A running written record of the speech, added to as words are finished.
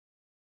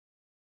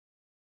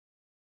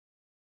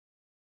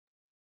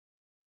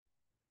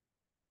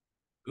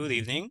Good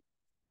evening.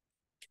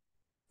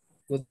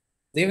 Good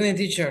evening,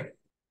 teacher.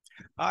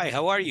 Hi,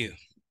 how are you?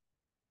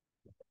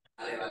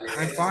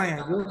 I'm fine.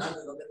 And you?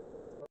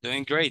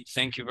 Doing great.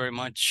 Thank you very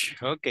much.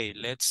 Okay,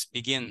 let's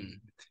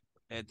begin.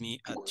 Let me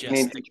Evening,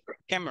 adjust the teacher.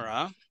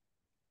 camera.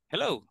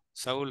 Hello,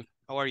 Saul.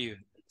 How are you?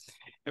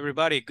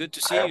 Everybody, good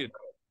to see you.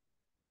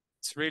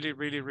 It's really,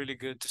 really, really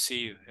good to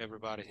see you,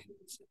 everybody.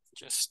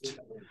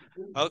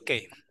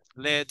 Okay,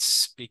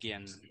 let's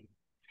begin.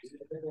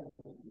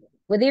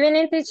 Good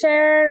evening,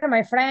 teacher,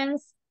 my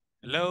friends.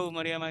 Hello,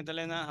 Maria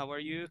Magdalena. How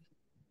are you?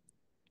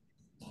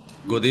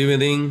 Good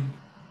evening.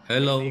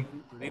 Hello.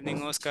 Good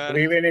evening, Oscar.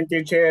 Good evening,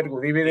 teacher. Good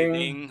Good evening.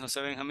 evening, Jose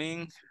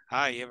Benjamin.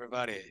 Hi,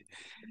 everybody.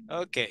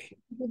 Okay.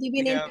 Good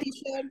evening,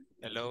 teacher.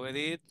 Hello,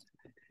 Edith.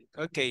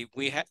 Okay,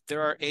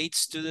 there are 8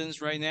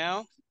 students right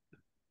now.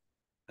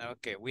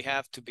 Okay, we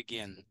have to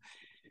begin.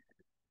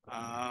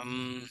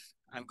 I'm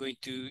going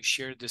to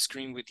share the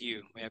screen with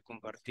you. Voy a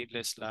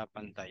compartirles la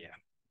pantalla.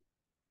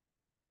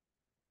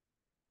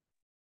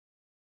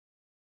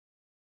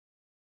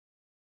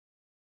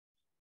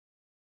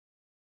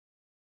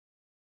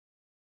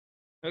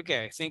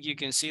 Okay, I think you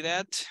can see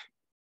that.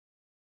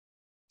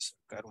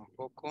 Sacar un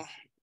poco,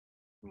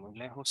 muy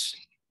lejos.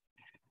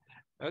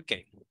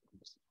 Okay,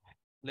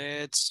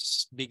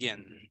 let's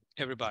begin.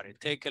 Everybody,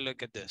 take a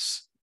look at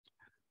this.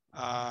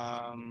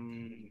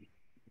 Let's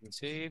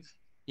see.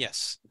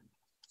 Yes.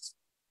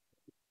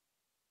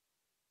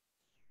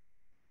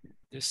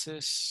 This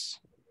is,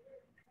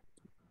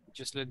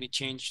 just let me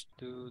change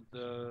to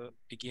the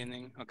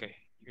beginning. Okay,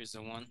 here's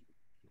the one.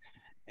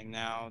 And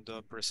now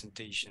the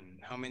presentation.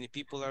 How many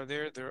people are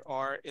there? There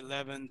are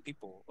 11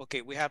 people.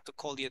 Okay, we have to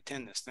call the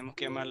attendance. Tenemos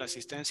que llamar la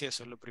asistencia.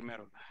 Eso es lo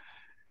primero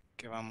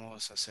que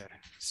vamos a hacer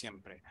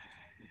siempre.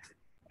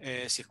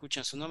 Si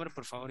escuchan su nombre,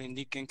 por favor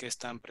indiquen que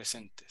están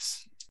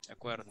presentes. De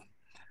acuerdo.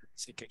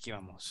 Así que aquí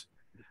vamos.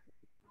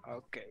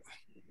 Ok.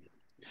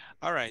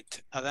 All right.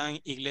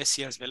 Adán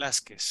Iglesias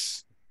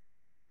Velázquez.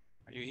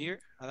 Are you here,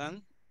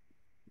 Adán?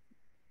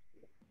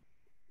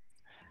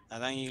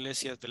 Adán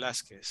Iglesias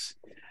Velázquez.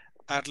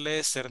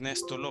 Arles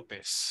Ernesto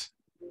López.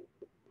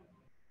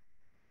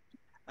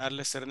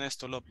 Arles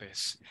Ernesto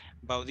López.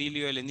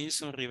 Baudilio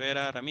Elenilson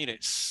Rivera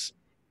Ramírez.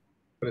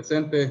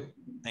 Presente.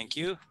 Thank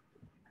you.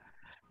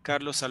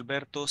 Carlos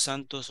Alberto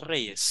Santos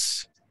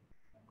Reyes.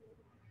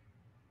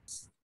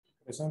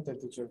 Presente,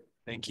 teacher.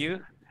 Thank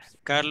you.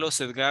 Carlos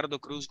Edgardo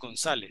Cruz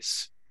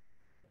González.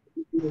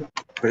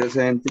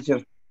 Present,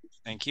 teacher.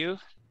 Thank you.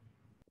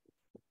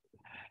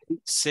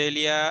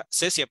 Cecia,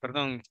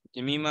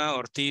 Yemima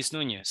Ortiz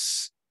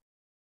Núñez.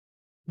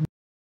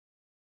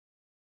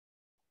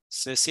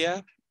 Cecia,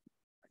 are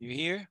you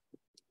here?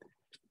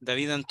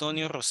 David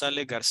Antonio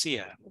Rosales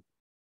García.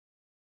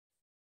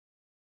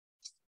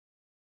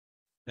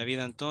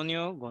 David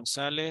Antonio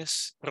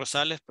Rosales,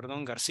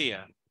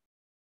 García.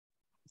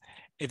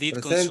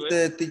 Edith Presente,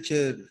 Consuelo.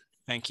 teacher.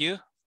 Thank you.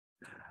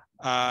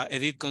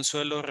 Edith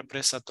Consuelo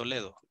Represa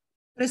Toledo.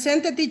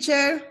 Presente,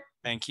 teacher.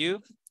 Thank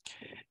you.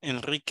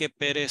 Enrique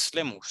Pérez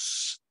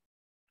Lemus.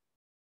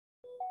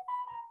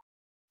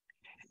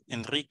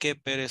 Enrique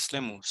Pérez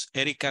Lemus.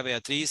 Erika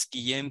Beatriz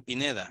Guillén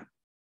Pineda.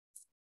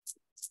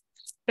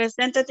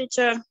 Presente,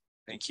 teacher.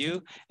 Thank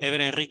you.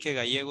 Ever Enrique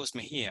Gallegos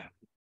Mejía.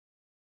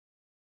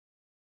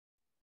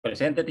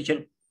 Presente,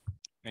 teacher.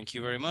 Thank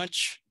you very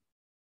much.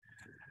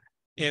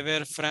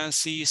 Ever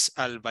Francis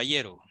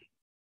Albayero.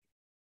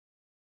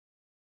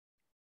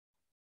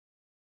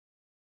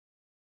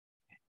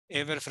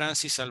 Ever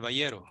Francis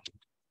Albayero.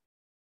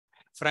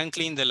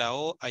 Franklin de la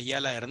O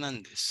Ayala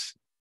Hernández.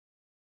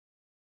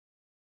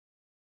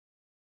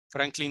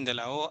 Franklin de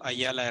la O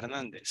Ayala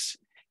Hernández.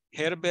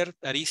 Herbert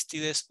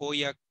Aristides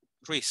Oya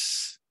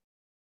Ruiz.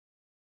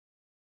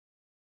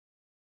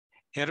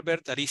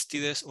 Herbert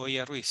Aristides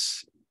Oya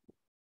Ruiz.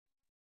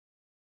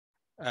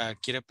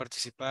 ¿Quiere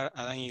participar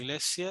Adán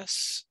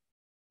Iglesias?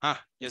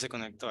 Ya se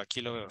conectó.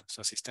 Aquí lo veo,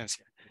 su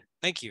asistencia.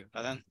 Thank you,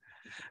 Adán.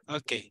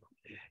 Ok.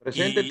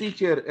 Presente,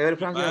 teacher. Ever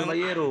Francis Iván.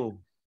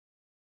 Albayero.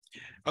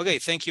 Ok,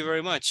 thank you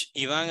very much.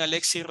 Iván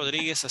Alexis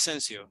Rodríguez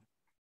Asensio.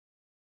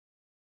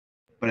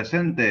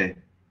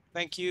 Presente.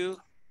 Thank you.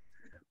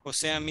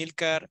 José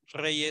Amílcar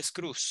Reyes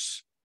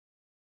Cruz.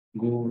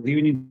 Good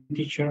evening,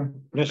 teacher.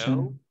 Present.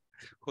 Hello.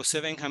 José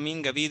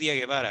Benjamín Gavidia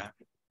Guevara.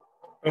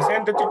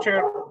 Presente,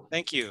 teacher.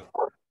 Thank you.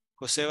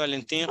 José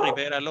Valentín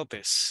Rivera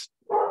López.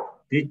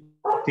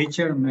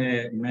 Teacher,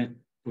 me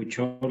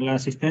escuchó la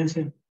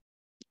asistencia.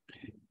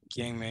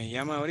 ¿Quién me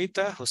llama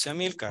ahorita? José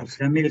Amílcar.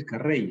 José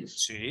Amílcar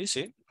Reyes.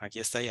 Sí, aquí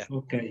está ya.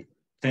 Ok,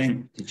 thank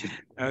you,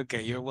 teacher. Ok,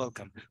 you're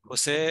welcome.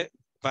 José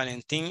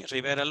Valentín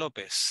Rivera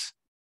López.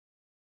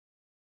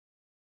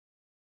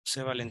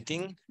 José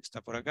Valentín,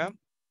 está por acá.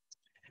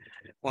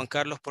 Juan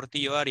Carlos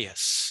Portillo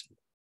Arias.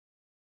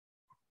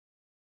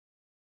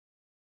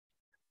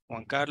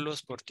 Juan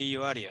Carlos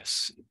Portillo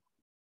Arias.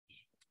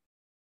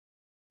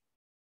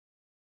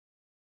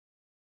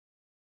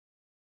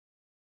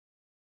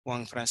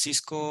 Juan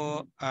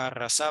Francisco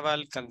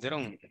Arrazábal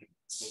Calderón.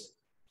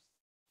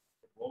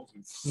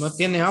 No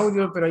tiene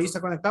audio, pero ahí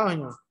está conectado,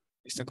 señor.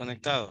 Está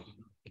conectado.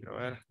 Quiero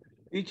ver.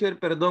 Teacher,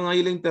 perdón,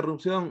 ahí la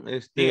interrupción.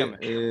 Dígame.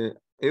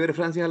 Ever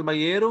Francis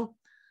Alballero,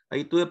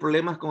 ahí tuve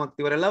problemas con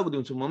activar el audio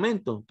en su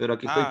momento, pero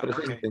aquí estoy Ok.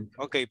 presente.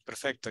 Ok,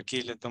 perfecto.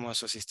 Aquí le tomo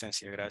su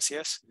asistencia.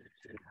 Gracias.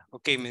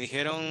 Ok, me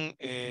dijeron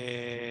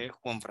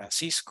Juan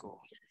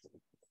Francisco.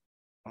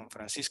 Juan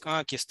Francisco,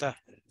 aquí está.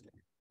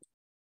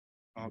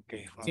 Ok,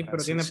 Juan Sí,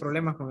 pero tiene Francisco.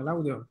 problemas con el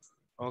audio.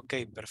 Ok,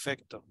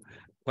 perfecto.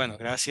 Bueno,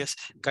 gracias.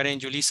 Karen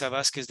Yulisa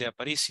Vázquez de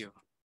Aparicio.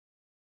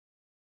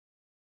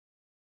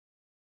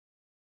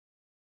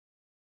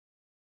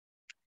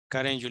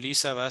 Karen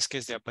Yulisa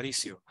Vázquez de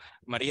Aparicio.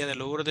 María de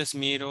Lourdes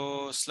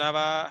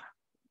Miroslava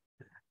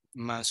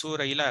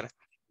Mansur Aguilar.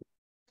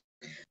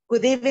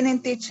 Good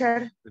evening,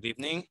 teacher. Good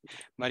evening.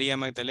 María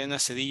Magdalena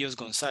Cedillos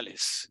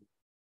González.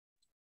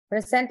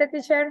 Presente,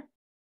 teacher.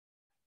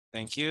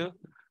 Thank you.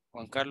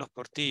 Juan Carlos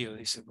Portillo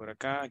dice por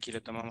acá. Aquí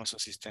le tomamos su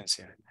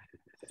asistencia.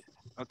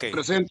 Ok.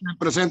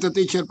 Presente,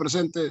 teacher,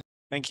 presente.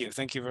 Thank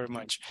you very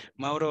much.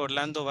 Mauro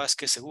Orlando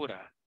Vázquez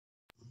Segura.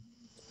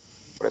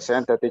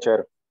 Presente,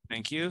 teacher.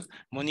 Thank you.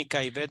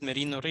 Mónica Ivette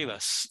Merino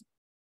Rivas.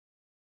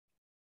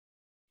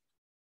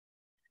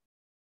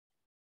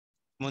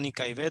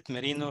 Mónica Ivette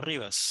Merino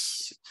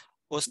Rivas.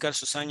 Oscar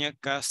Susana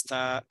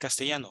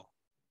Castellano.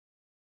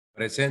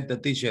 Presente,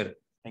 teacher.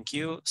 Thank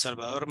you.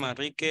 Salvador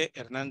Manrique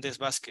Hernández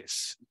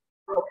Vázquez.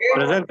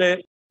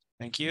 Presente.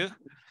 Thank you.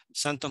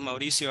 Santos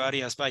Mauricio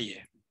Arias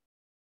Valle.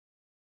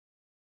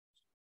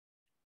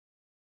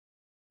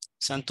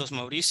 Santos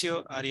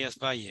Mauricio Arias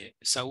Valle.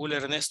 Saúl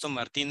Ernesto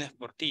Martínez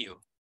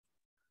Portillo.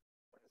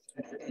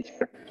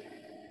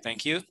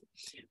 Thank you.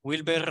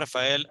 Wilber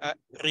Rafael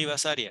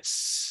Rivas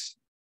Arias.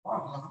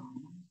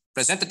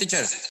 Presente,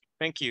 teacher.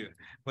 Thank you.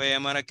 Voy a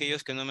llamar a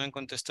aquellos que no me han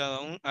contestado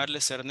aún.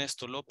 Arles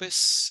Ernesto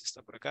López.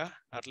 Está por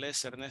acá.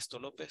 Arles Ernesto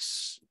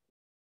López.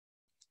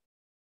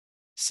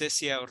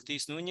 Cecia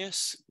Ortiz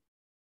Núñez.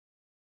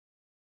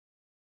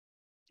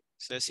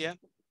 Cecia.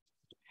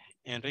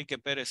 Enrique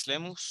Pérez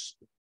Lemus.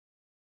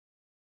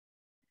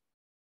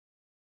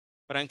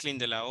 Franklin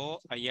de la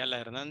O. Ayala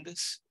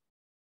Hernández.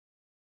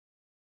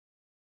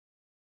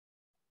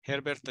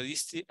 Herbert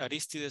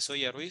Aristides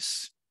Oya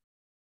Ruiz.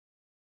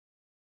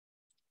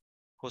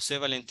 José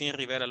Valentín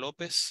Rivera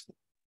López.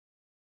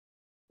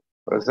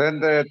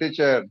 Presente,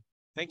 teacher.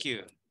 Thank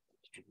you.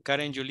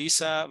 Karen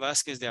Yulisa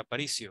Vázquez de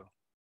Aparicio.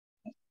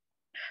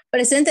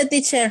 Presente,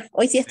 teacher.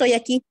 Hoy sí estoy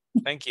aquí.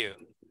 Thank you.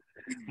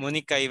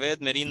 Mónica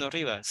Ivette Merino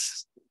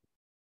Rivas.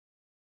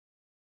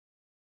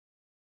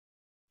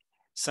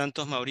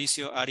 Santos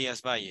Mauricio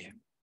Arias Valle.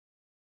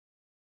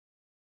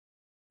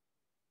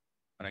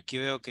 Por aquí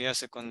veo que ya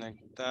se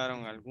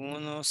conectaron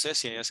algunos.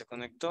 Cecia ya se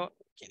conectó.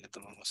 Aquí le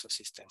tomamos su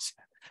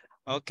asistencia.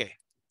 Ok.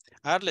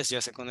 Arles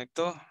ya se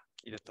conectó.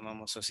 Aquí le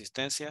tomamos su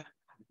asistencia.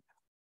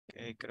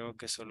 Okay, creo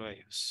que solo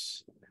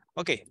ellos.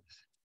 Ok.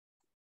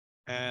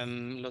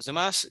 Los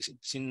demás,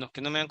 si los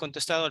que no me han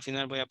contestado, al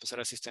final voy a pasar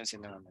asistencia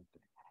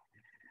nuevamente.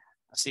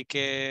 Así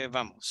que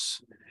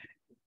vamos.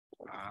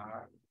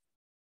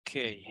 Ok.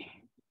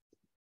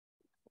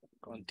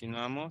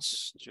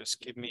 Continuamos.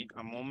 Just give me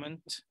a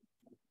moment.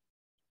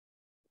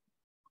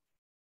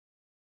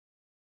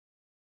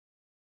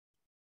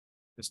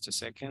 Just a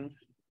second.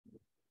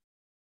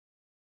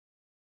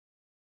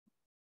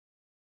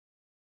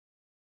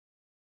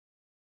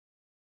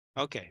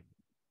 Okay,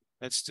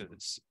 let's do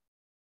this.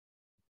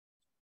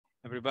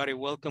 Everybody,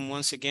 welcome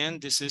once again.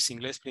 This is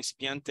Inglés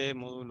Principiante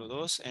Módulo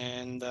 2,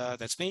 and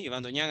that's me,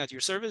 Iván Doñan, at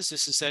your service.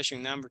 This is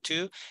session number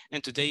 2,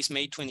 and today is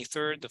May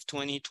 23rd of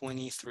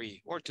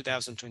 2023, or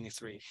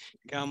 2023.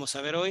 ¿Qué vamos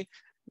a ver hoy?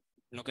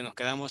 Lo que nos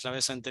quedamos la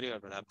vez anterior,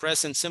 ¿verdad?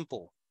 Present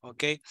simple,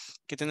 ¿ok?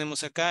 ¿Qué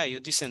tenemos acá?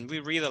 Ellos dicen, we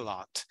read a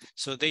lot.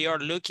 So they are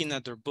looking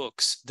at their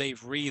books. They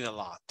read a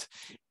lot.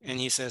 And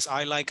he says,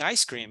 I like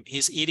ice cream.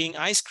 He's eating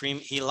ice cream.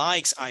 He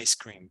likes ice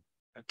cream,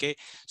 okay?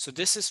 So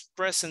this is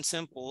present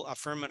simple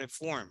affirmative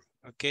form.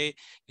 Okay,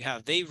 you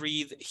have they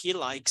read, he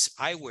likes,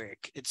 I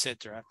work,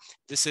 etc.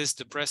 This is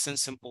the present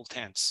simple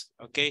tense.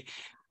 Okay,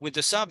 with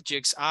the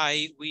subjects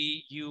I,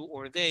 we, you,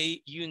 or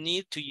they, you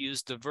need to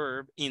use the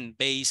verb in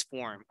base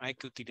form. Hay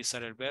que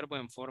utilizar el verbo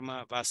en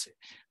forma base.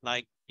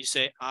 Like you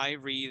say, I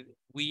read,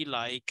 we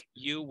like,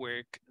 you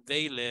work,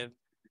 they live,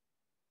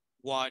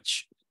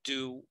 watch,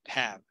 do,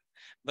 have.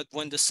 But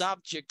when the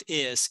subject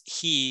is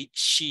he,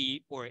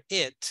 she, or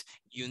it,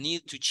 you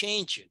need to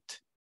change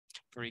it.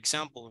 For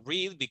example,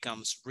 read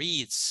becomes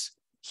reads,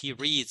 he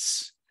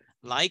reads.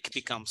 Like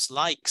becomes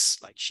likes,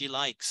 like she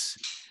likes.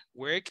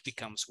 Work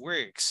becomes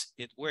works,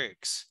 it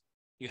works.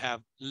 You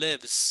have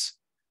lives,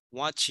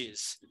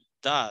 watches,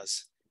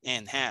 does,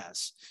 and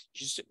has.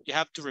 You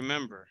have to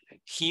remember,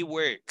 he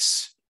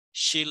works,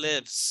 she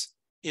lives,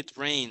 it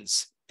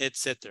rains,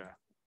 etc.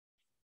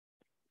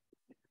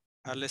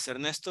 Arles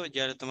Ernesto,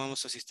 ya le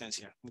tomamos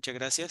asistencia. Muchas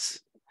gracias.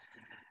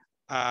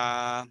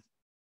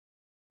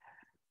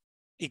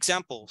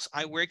 Examples,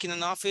 I work in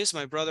an office,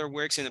 my brother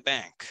works in a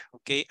bank.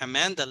 Okay,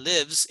 Amanda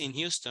lives in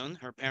Houston,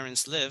 her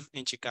parents live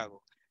in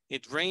Chicago.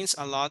 It rains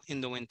a lot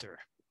in the winter.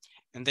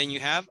 And then you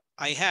have,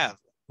 I have.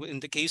 In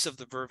the case of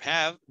the verb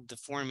have, the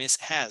form is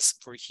has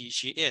for he,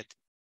 she, it.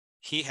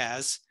 he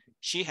has,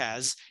 she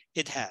has,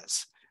 it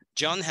has.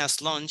 John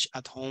has lunch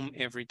at home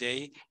every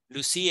day.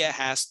 Lucia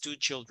has 2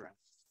 children.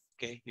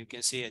 Okay, you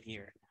can see it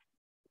here.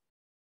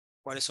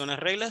 ¿Cuáles son las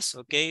reglas?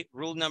 Okay,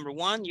 rule number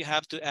 1, you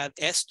have to add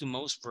S to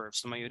most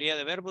verbs. La mayoría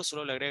de verbos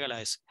solo le agrega la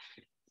S.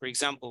 For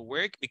example,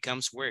 work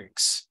becomes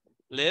works.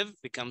 Live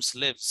becomes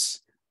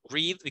lives.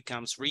 Read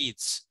becomes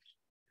reads.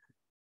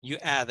 You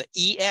add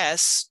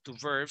ES to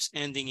verbs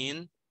ending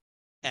in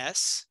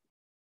S,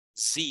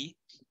 Z,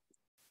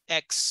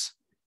 X,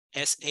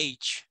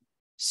 SH,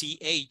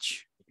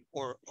 CH,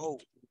 or O.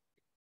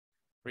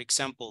 For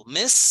example,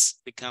 miss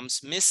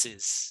becomes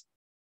misses.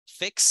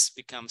 Fix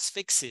becomes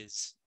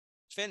fixes.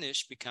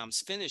 Finish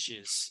becomes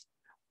finishes.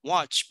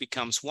 Watch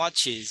becomes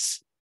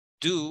watches.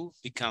 Do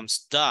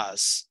becomes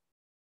does.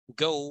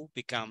 Go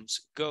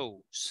becomes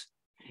goes.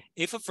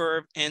 If a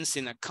verb ends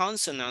in a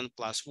consonant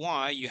plus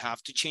Y, you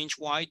have to change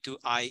Y to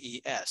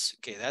IES.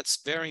 Okay, that's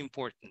very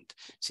important.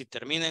 Si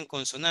termina en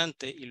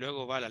consonante y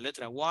luego va la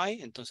letra Y,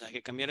 entonces hay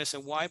que cambiar ese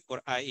Y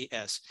por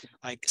IES.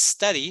 Like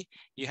study,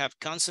 you have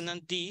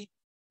consonant D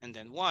and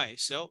then Y,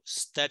 so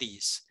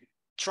studies.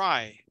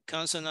 Try,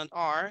 consonant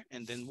R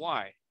and then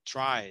Y,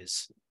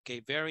 tries. Okay,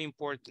 very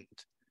important.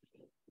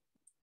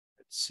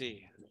 Let's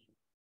see.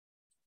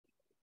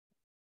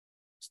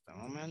 Just a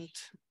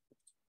moment.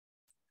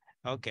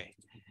 Okay.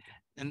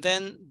 And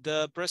then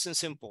the present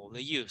simple,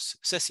 the use.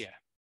 Cecia,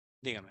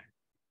 dígame.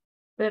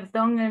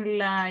 Perdón, en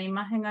la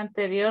imagen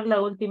anterior,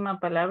 la última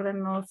palabra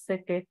no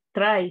sé qué.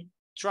 Try.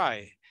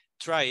 Try.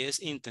 Try es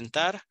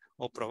intentar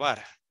o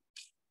probar.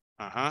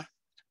 Ajá.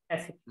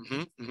 Así.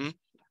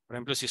 Por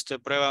ejemplo, si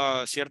usted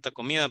prueba cierta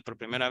comida por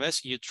primera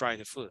vez, you try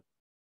the food.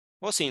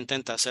 O si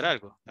intenta hacer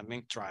algo,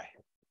 también try.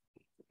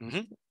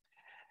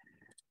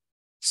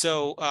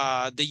 So,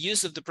 the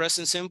use of the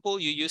present simple,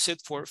 you use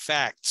it for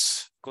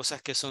facts,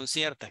 cosas que son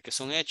ciertas, que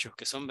son hechos,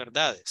 que son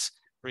verdades.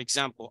 For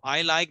example,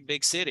 I like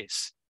big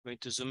cities. Going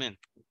to zoom in.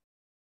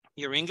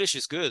 Your English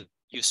is good.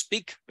 You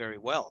speak very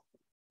well.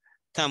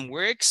 Tom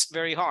works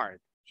very hard.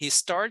 He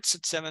starts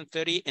at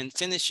 7:30 and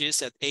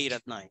finishes at 8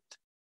 at night.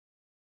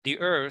 The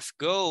earth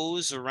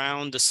goes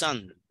around the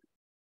sun.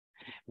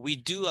 We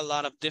do a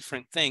lot of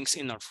different things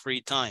in our free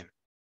time.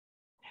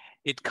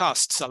 It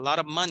costs a lot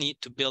of money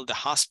to build a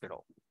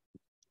hospital.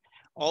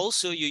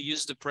 Also, you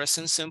use the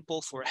present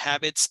simple for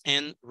habits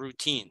and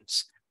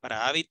routines.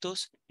 Para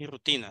hábitos y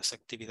rutinas,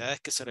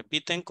 actividades que se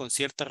repiten con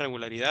cierta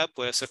regularidad,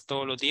 puede ser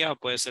todos los días o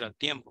puede ser al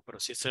tiempo, pero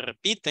si se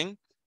repiten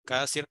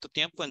cada cierto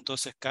tiempo,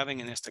 entonces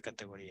caben en esta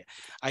categoría.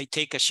 I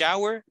take a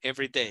shower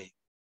every day.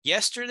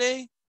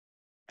 Yesterday,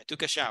 I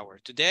took a shower.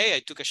 Today,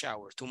 I took a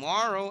shower.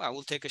 Tomorrow, I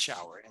will take a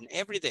shower. And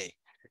every day.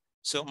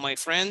 So my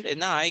friend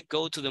and I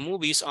go to the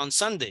movies on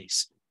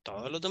Sundays.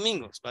 Todos los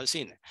domingos va al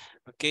cine.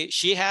 Okay,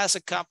 she has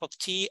a cup of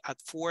tea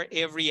at 4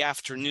 every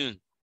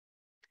afternoon.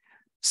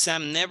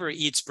 Sam never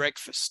eats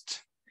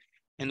breakfast.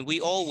 And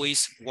we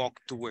always walk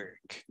to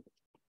work.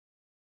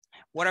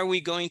 What are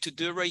we going to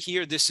do right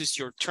here? This is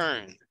your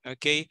turn,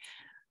 okay?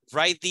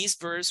 Write these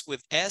verbs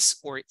with S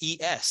or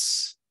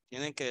ES.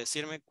 Tienen que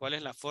decirme cuál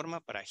es la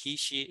forma para he,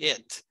 she,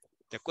 it.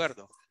 ¿De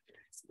acuerdo?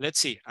 Let's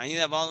see. I need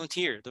a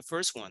volunteer. The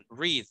first one,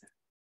 read.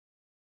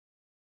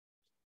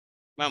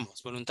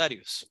 Vamos,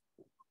 voluntarios.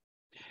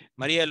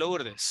 María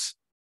Lourdes.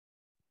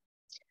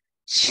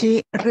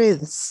 She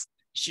reads.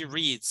 She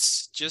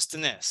reads. Just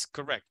an S.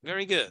 Correct.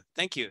 Very good.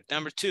 Thank you.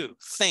 Number 2,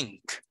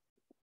 think.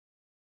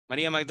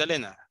 María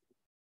Magdalena.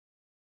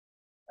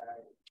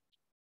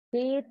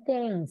 She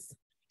thinks.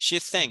 She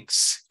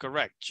thinks.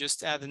 Correct.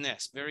 Just add an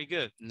S. Very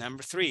good.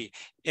 Number 3,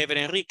 Ever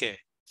Enrique.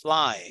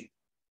 Fly.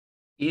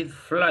 It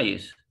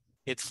flies.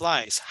 It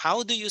flies.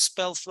 How do you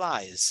spell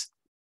flies?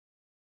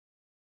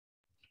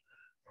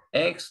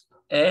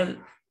 XLYES.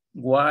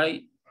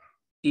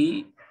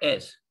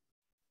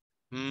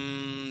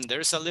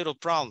 There's a little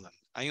problem.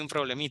 Hay un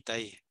problemita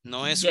ahí.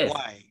 No es Yes.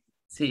 Y.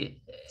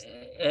 Sí.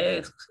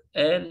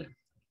 XLI.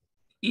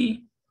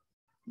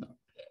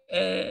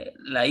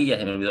 La I ya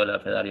se me olvidó la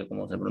Fedario,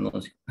 cómo se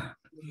pronuncia.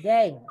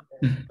 They.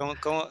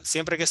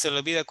 Siempre que se le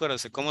olvide,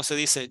 acuérdese, ¿cómo se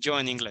dice yo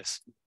en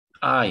inglés?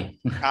 I.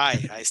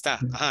 Ahí está.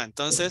 Ajá,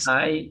 entonces.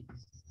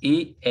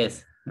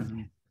 I-E-S.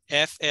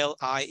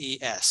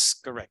 F-L-I-E-S.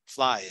 Correct.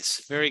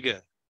 Flies. Very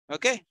good.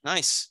 Okay,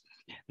 nice.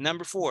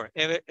 Number 4.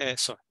 Ever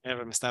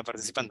me está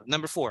participando.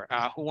 Number 4.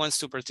 Who wants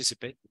to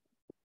participate?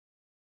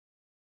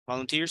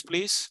 Volunteers,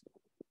 please.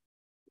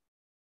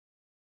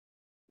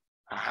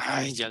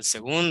 Ay, ya el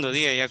segundo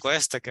día ya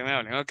cuesta que me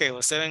hablen. Ok,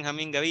 José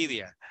Benjamín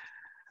Gavidia.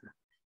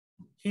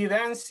 He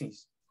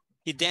dances.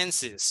 He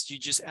dances. You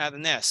just add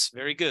an S.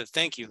 Very good.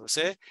 Thank you,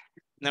 Jose.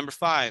 Number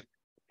 5,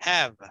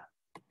 have.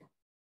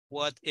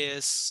 What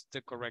is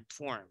the correct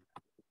form?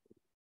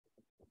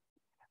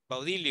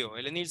 Baudilio,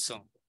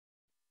 Elenilson.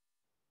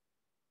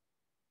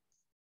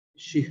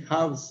 She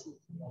has.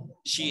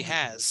 She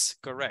has.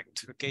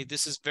 Correct. Okay,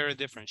 this is very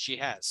different. She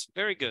has.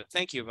 Very good.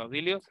 Thank you,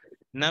 Baudilio.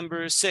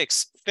 Number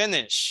 6,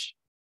 finish.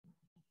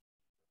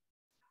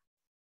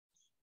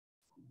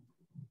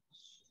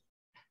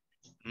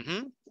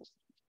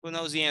 Who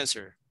knows the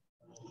answer?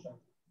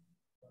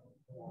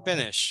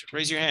 Finish.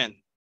 Raise your hand.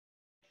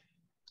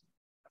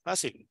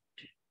 Fácil.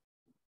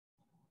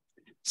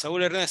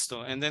 Saúl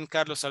Ernesto, and then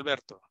Carlos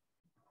Alberto.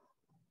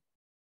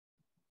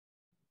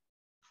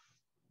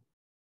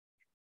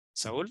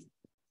 Saúl.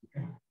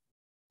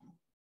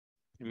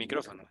 El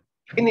micrófono.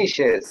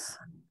 Finishes.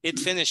 It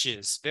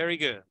finishes. Very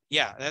good.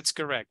 Yeah, that's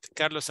correct.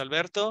 Carlos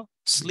Alberto,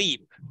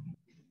 sleep.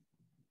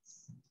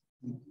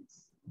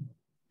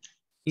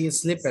 He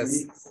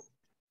sleeps.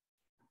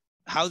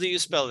 How do you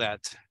spell that?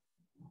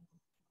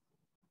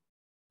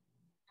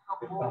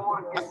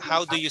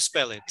 How do you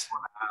spell it?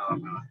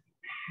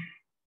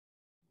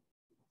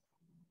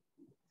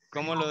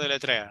 ¿Cómo lo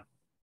deletrea?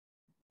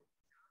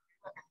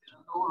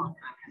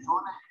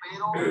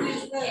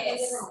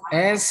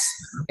 S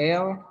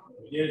L.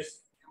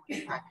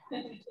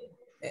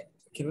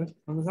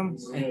 ¿Dónde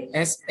estamos?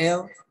 S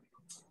L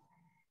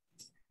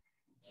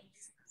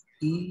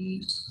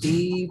E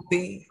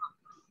P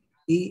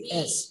E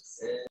S.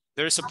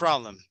 There's a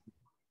problem.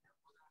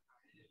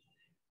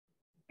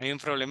 Hay un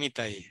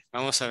problemita ahí.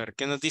 Vamos a ver.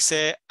 ¿Qué nos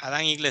dice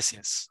Adán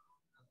Iglesias?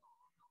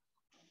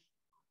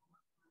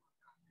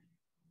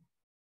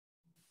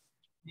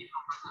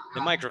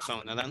 The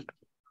microphone, Adán.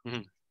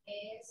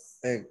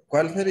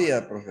 ¿Cuál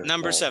sería, profesor?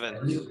 Number 7.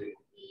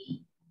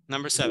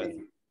 Number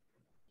 7.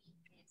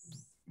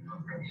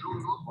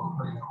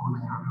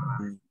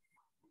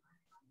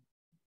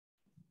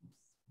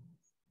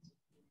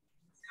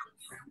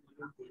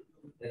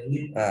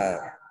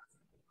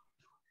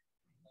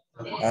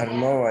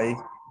 Arno ahí.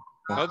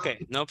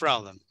 Okay, no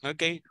problem.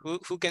 Okay,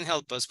 who can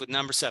help us with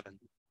number 7?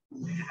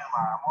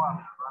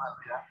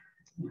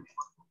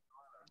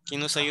 ¿Quién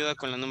nos ayuda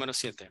con la número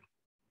 7?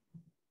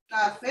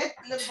 Café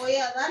les voy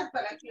a dar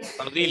para que...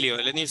 Audilio,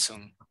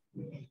 Elenilson.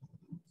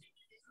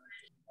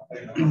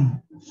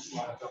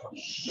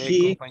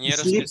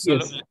 Compañeros,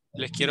 solo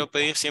les quiero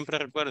pedir, siempre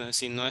recuerden,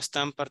 si no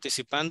están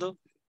participando,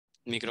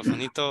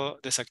 microfonito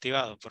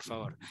desactivado, por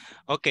favor.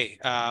 Okay,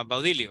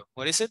 Baudilio,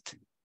 what is it?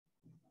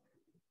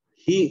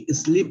 He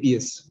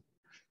sleeps.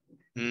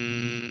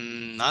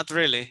 Not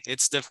really,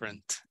 it's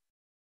different.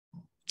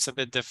 It's a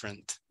bit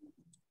different.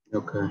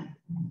 Okay.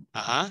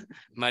 Ajá,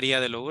 María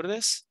de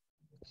Lourdes.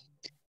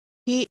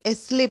 He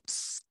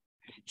sleeps.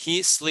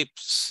 He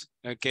sleeps,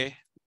 okay.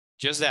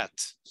 Just that,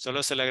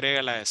 solo se le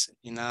agrega la S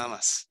y nada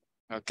más,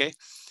 ok.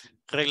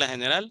 Regla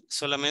general,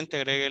 solamente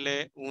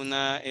agréguele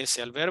una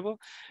S al verbo.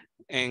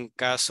 En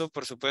caso,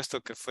 por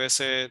supuesto, que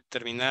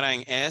terminara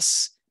en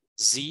S,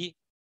 Z,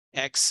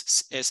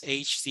 X,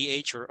 SH,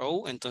 CH o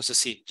O, entonces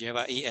sí,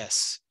 lleva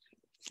IS.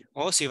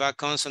 O si va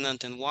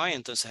consonante en Y,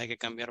 entonces hay que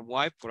cambiar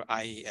Y por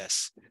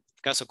IES.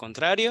 Caso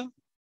contrario,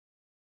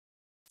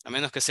 a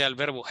menos que sea el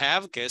verbo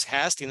have, que es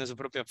has, tiene su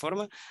propia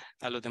forma.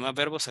 A los demás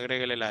verbos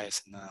agréguele la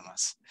S, nada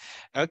más.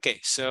 Okay,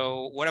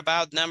 so what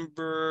about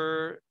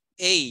number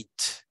 8?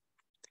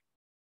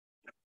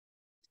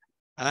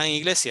 Adán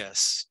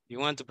Iglesias, you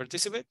want to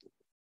participate?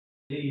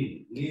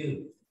 She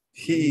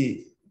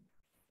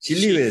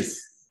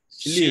lives.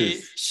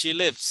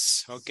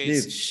 Okay,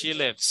 Lives. she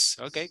lives.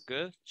 Okay,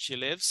 good. She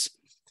lives.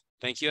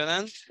 Thank you,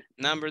 Adán.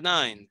 Number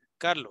 9,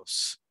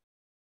 Carlos.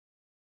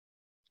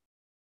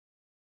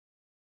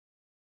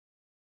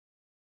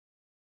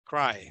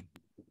 Cry.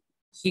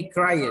 He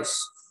cries.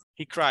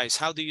 He cries.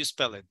 How do you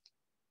spell it?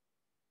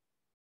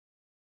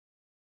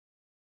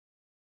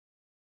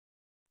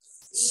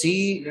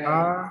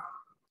 C-R-Y-A.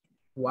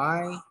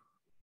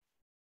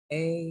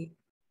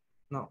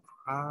 No.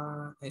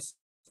 R-S-A-S.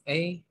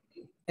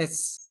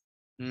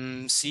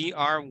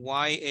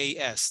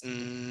 C-R-Y-A-S.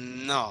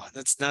 No,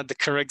 that's not the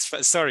correct.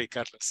 Sorry,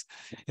 Carlos.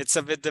 It's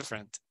a bit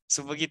different. Es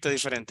un poquito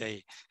diferente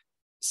ahí.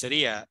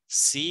 Sería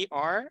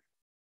C-R.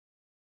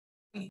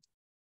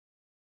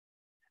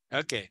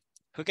 Okay.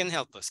 Who can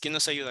help us? ¿Quién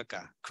nos ayuda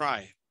acá?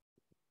 Cry.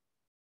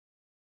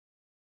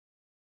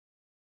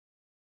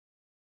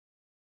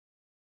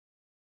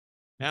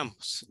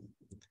 Veamos.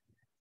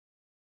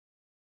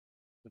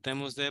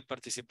 Tratemos de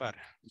participar.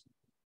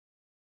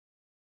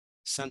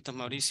 Santos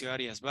Mauricio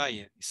Arias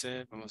Valle.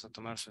 Dice, vamos a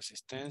tomar su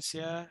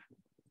asistencia.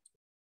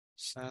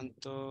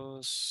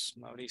 Santos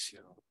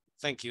Mauricio.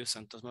 Thank you,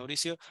 Santos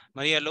Mauricio.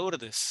 María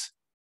Lourdes,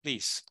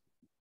 please.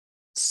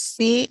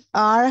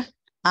 C-R-I-E-S.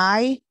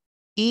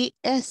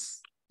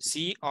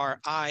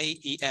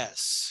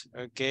 C-R-I-E-S.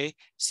 Okay.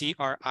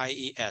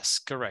 C-R-I-E-S.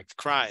 Correct.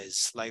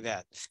 Cries, like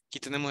that. Aquí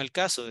tenemos el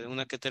caso de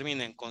una que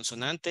termina en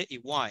consonante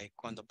y Y.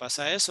 Cuando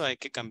pasa eso, hay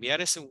que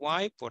cambiar ese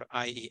Y por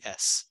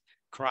I-E-S.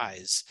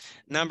 Cries.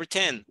 Number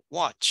 10,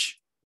 watch.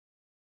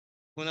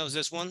 Who knows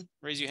this one?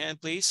 Raise your hand,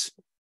 please.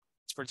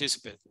 Let's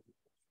participate.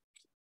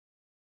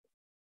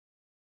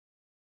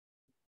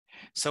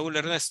 Saúl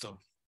Ernesto.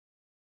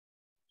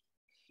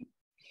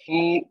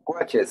 He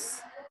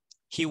watches.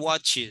 He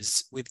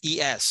watches with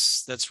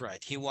ES. That's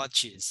right. He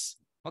watches.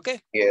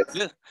 Okay, Yes.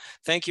 good.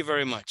 Thank you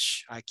very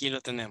much. Aquí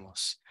lo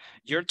tenemos.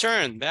 Your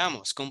turn.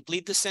 Veamos.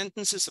 Complete the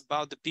sentences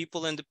about the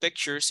people in the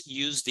pictures.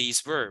 Use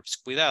these verbs.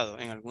 Cuidado.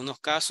 En algunos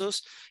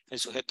casos, el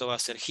sujeto va a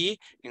ser he.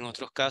 En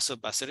otros casos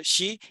va a ser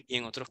she. Y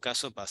en otros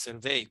casos va a ser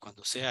they.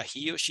 Cuando sea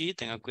he o she,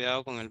 tenga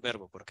cuidado con el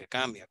verbo porque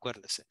cambia.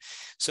 Acuérdese.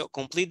 So,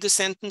 complete the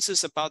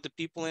sentences about the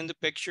people in the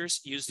pictures.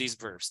 Use these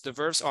verbs. The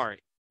verbs are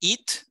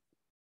eat,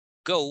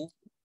 go,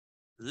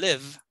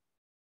 live,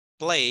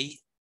 play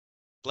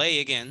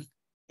again,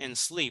 and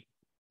sleep.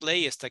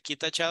 Play está aquí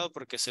tachado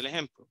porque es el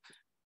ejemplo.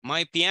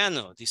 My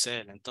piano,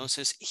 dice él.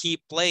 Entonces, he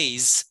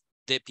plays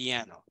the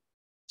piano.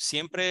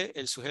 Siempre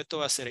el sujeto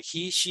va a ser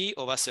he, she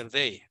o va a ser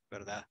they,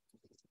 ¿verdad?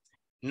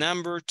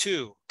 Number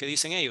 2, ¿qué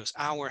dicen ellos?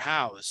 Our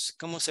house.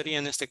 ¿Cómo sería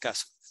en este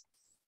caso?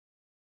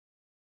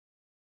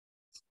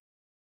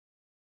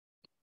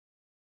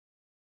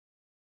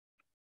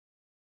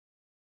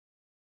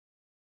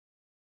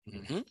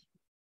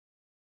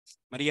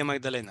 María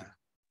Magdalena.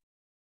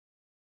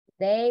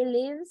 They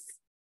lives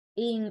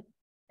in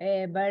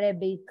a very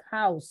big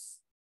house.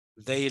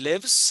 They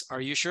lives,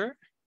 are you sure?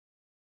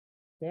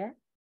 Yeah.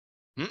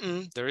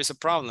 There is a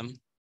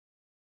problem.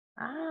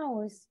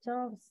 Oh, it's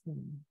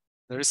Johnson.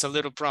 There is a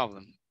little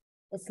problem.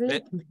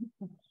 Sleep.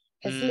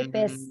 Sleep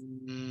is.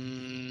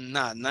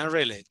 No, not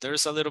really.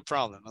 There's a little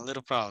problem,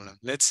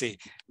 Let's see.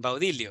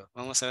 Baudilio.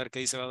 Vamos a ver qué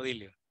dice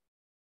Baudilio.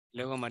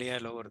 Luego María de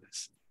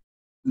Lourdes.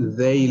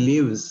 They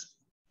lives.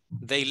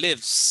 They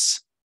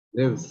lives.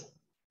 Lives.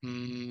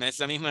 Es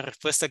la misma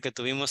respuesta que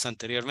tuvimos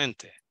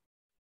anteriormente.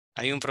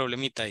 Hay un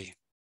problemita ahí.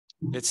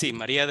 Let's see.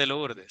 María de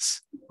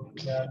Lourdes.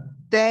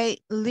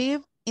 They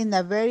live in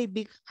a very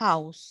big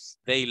house.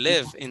 They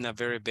live in a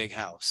very big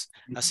house.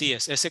 Así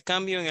es. Ese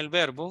cambio en el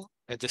verbo,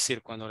 es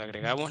decir, cuando le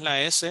agregamos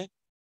la S,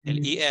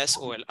 el ES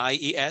o el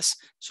IES,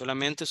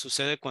 solamente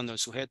sucede cuando el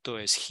sujeto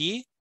es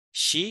he,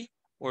 she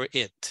or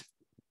it.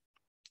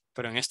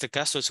 Pero en este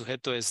caso el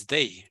sujeto es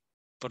they.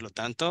 Por lo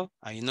tanto,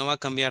 ahí no va a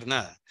cambiar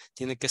nada.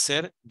 Tiene que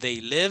ser they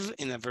live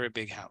in a very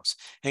big house.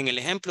 En el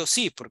ejemplo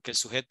sí, porque el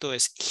sujeto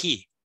es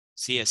he.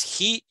 Si es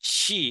he,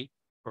 she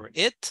or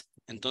it,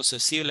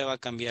 entonces sí le va a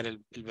cambiar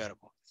el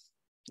verbo.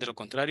 De lo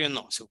contrario,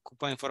 no. Se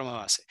ocupa en forma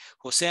base.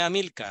 José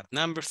Amilcar,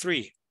 number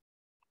 3.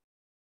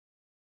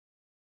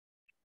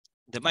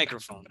 The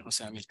microphone,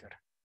 José Amilcar.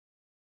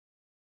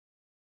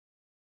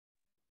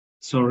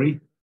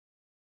 Sorry.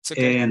 It's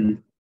okay.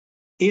 And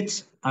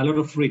it's a lot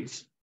of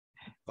fruits.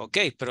 Ok,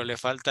 pero le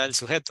falta el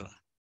sujeto.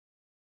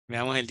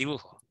 Veamos el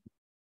dibujo.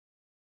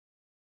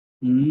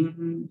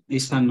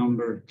 It's a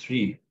number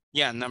 3.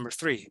 Yeah, number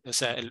 3. O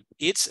sea, el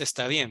it's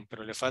está bien,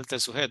 pero le falta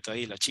el sujeto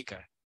ahí, la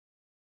chica.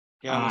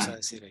 ¿Qué vamos a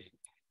decir ahí?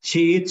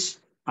 She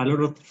eats a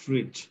lot of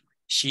fruit.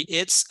 She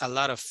eats a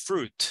lot of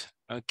fruit.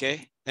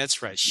 Okay,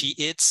 that's right. She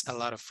eats a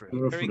lot of fruit.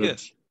 Very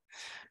good.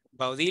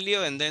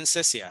 Baudilio and then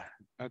Cecia.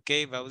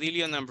 Okay,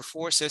 Baudilio number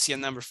 4, Cecia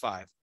number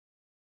 5.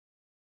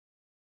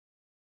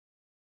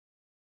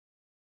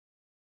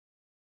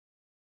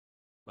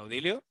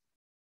 Baudilio,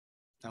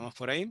 ¿estamos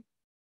por ahí?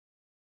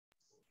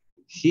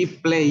 He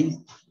plays.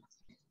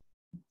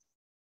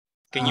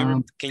 Can you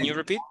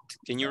repeat?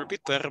 Can you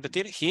repeat? ¿Puedes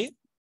repetir? He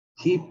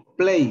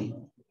play.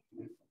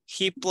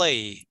 He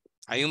play.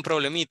 Hay un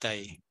problemita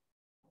ahí.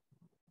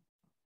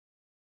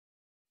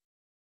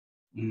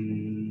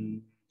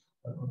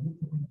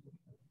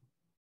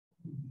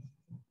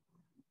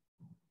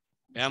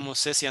 Veamos,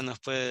 Cecia nos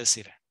puede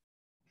decir.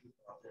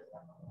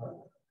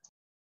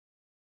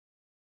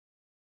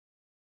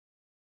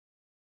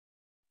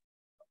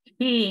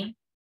 He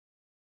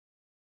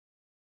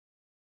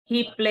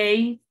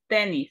plays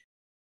tennis.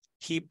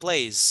 He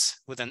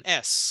plays with an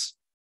S.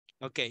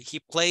 Ok, he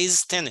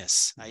plays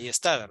tennis. Ahí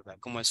está, ¿verdad?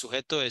 Como el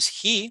sujeto es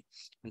he,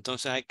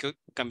 entonces hay que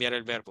cambiar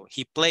el verbo.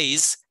 He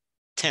plays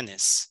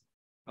tennis.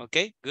 Ok,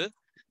 good.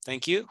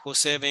 Thank you.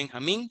 José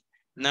Benjamín,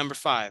 number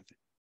 5.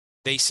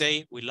 They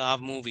say we love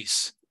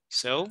movies.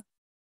 So?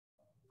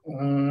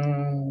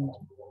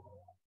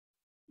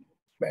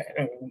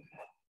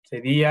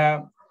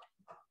 Sería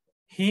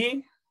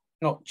he,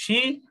 no,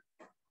 she.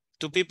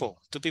 Two people.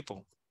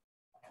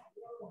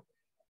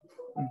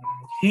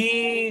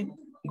 He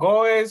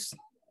goes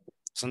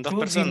Son dos to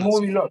personas. the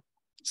movie lot.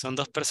 Son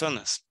dos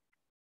personas.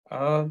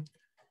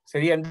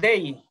 Serían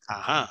they.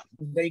 Ajá.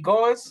 They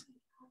goes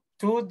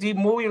to the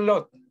movie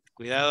lot.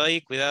 Cuidado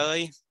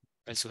ahí.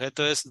 El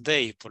sujeto es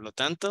they, por lo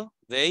tanto,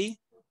 they.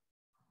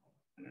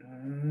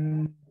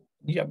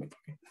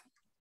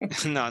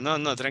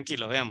 No,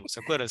 tranquilo, veamos,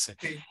 acuérdense.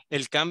 Sí.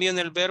 El cambio en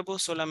el verbo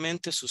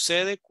solamente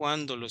sucede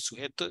cuando el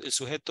sujeto es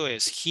he,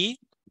 sí,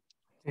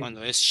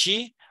 cuando es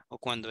she o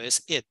cuando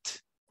es it.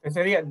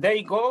 Sería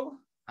they go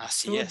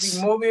Así to es.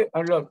 the movie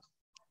a lot.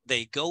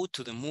 They go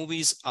to the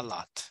movies a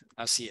lot.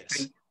 Así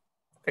es.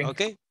 Thank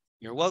Ok,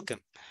 you're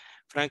welcome.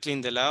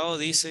 Franklin de la O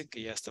dice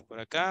que ya está por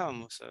acá.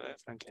 Vamos a ver,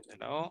 Franklin de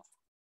la O.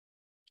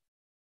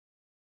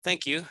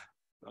 Thank you.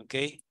 Ok.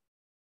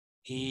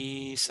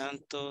 Y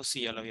Santos,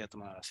 sí, ya lo había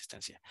tomado la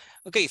asistencia.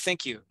 Ok,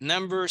 thank you.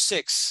 Number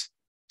 6,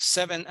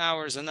 7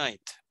 hours a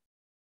night.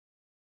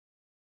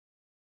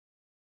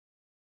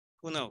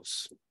 Who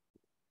knows?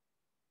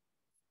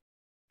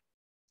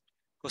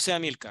 José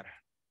Amílcar.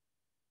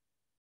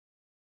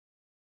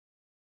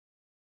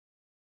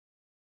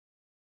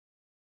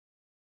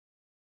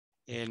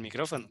 El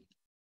micrófono.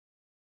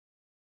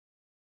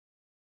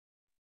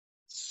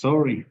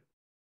 Sorry.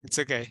 It's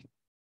okay.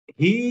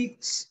 He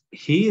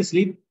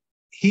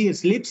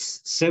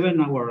sleeps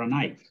 7 hours a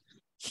night.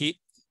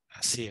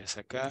 Así es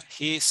acá.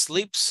 He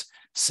sleeps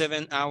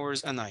 7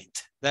 hours a night.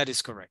 That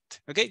is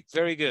correct. Okay,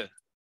 very good.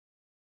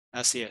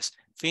 Así es.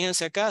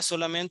 Fíjense acá,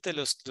 solamente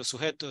los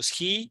sujetos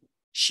he,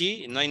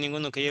 she, no hay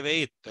ninguno que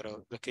lleve it,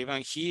 pero los que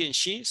llevan he y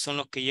she son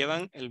los que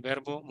llevan el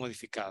verbo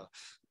modificado.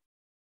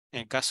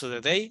 En el caso de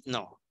they,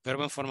 no.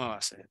 Verbo en forma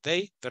base.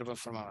 They, verbo en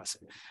forma base.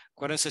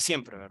 Acuérdense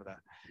siempre,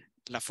 ¿verdad?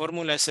 La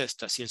fórmula es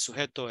esta. Si el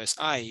sujeto es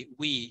I,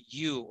 we,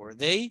 you or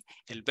they,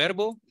 el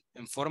verbo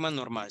en forma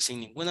normal, sin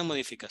ninguna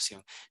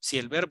modificación. Si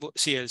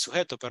el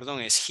sujeto,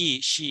 perdón, es he,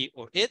 she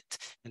o it,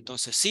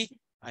 entonces sí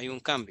hay un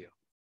cambio.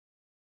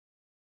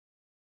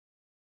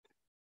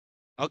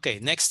 Ok,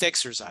 next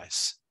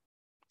exercise.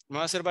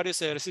 Vamos a hacer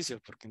varios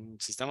ejercicios porque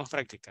necesitamos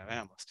práctica.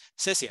 Veamos.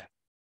 Cecia.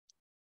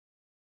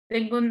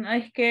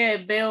 Es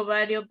que veo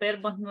varios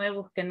verbos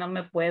nuevos que no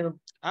me puedo.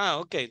 Ah,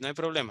 ok, no hay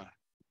problema.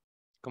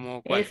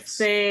 ¿Cómo cuáles?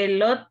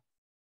 Lot.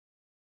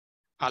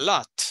 A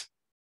lot.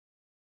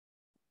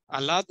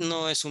 A lot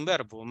no es un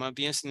verbo, más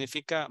bien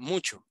significa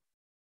mucho.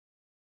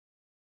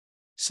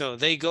 So,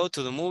 they go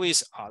to the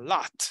movies a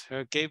lot.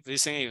 Ok,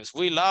 dicen ellos,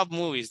 we love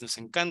movies, nos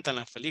encantan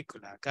las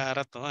películas, a cada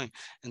rato van.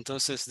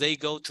 Entonces, they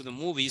go to the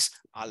movies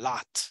a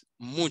lot,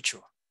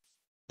 mucho.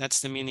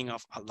 That's the meaning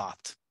of a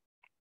lot.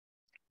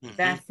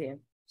 Gracias.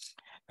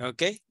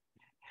 Okay.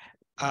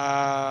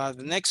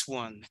 The next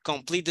one,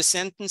 complete the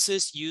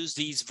sentences, use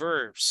these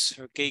verbs.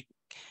 Okay.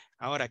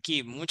 Ahora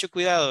aquí, mucho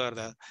cuidado,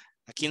 ¿verdad?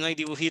 Aquí no hay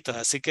dibujitos,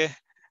 así que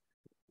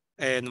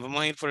nos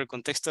vamos a ir por el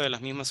contexto de las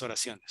mismas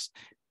oraciones.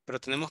 Pero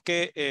tenemos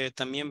que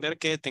también ver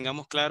que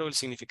tengamos claro el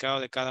significado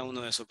de cada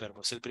uno de esos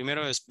verbos. El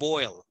primero es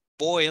boil.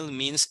 Boil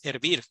means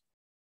hervir.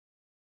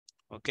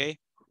 ¿Ok?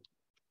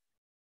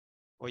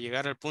 O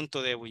llegar al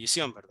punto de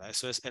ebullición, ¿verdad?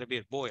 Eso es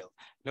hervir, boil.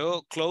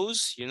 Luego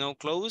close, you know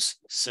close,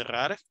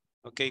 cerrar.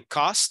 ¿Ok?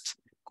 Cost,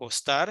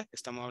 costar,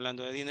 estamos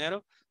hablando de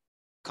dinero.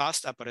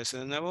 Cost aparece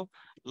de nuevo.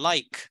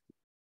 Like,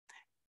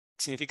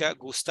 significa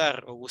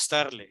gustar o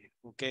gustarle.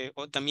 ¿Ok?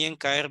 O también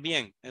caer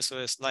bien,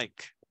 eso es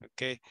like.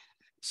 ¿Ok?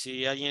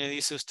 Si alguien le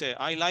dice a usted,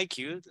 I like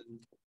you,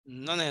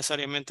 no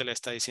necesariamente le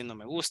está diciendo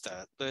me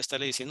gusta, puede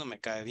estarle diciendo me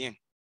cae bien.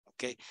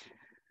 ¿Ok?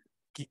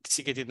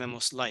 Sí que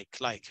tenemos like.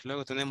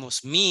 Luego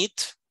tenemos meet,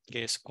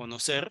 que es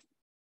conocer.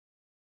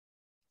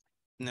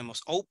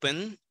 Tenemos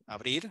open,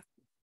 abrir.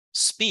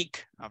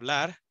 Speak,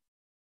 hablar.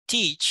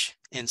 Teach,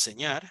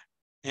 enseñar.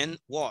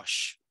 And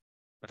wash,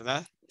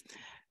 ¿verdad?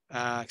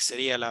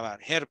 Sería lavar.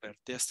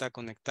 Herbert ya está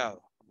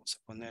conectado. Vamos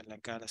a ponerle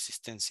acá la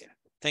asistencia.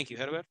 Thank you,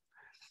 Herbert.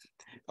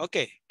 Ok,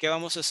 ¿qué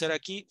vamos a hacer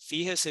aquí?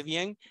 Fíjese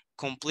bien,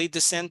 complete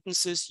the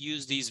sentences,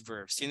 use these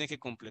verbs. Tiene que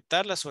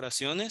completar las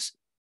oraciones,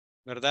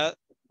 ¿verdad?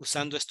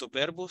 Usando estos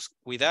verbos.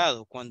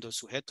 Cuidado, cuando el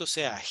sujeto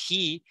sea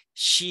he,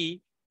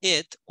 she,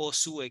 it o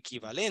su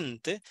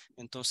equivalente,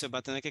 entonces va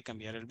a tener que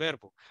cambiar el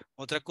verbo.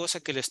 Otra cosa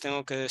que les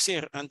tengo que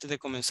decir antes de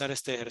comenzar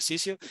este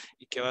ejercicio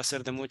y que va a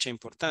ser de mucha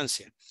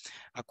importancia.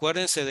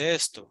 Acuérdense de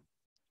esto.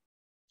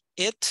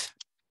 It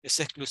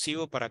es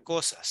exclusivo para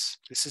cosas.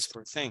 This is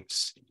for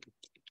things.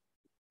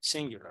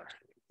 Singular.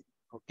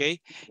 ¿Ok?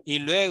 Y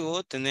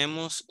luego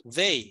tenemos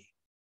they.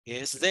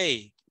 ¿Qué es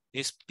they?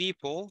 Es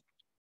people,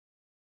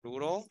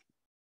 plural.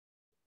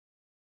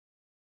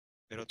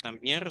 Pero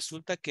también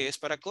resulta que es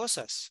para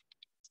cosas.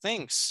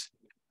 Things,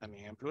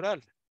 también en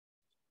plural.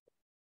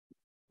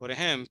 Por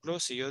ejemplo,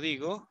 si yo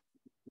digo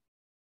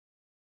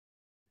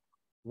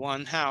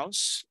one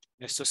house,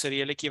 esto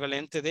sería el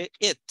equivalente de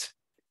it.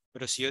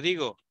 Pero si yo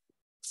digo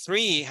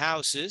 3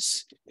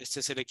 houses, este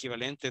es el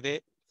equivalente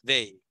de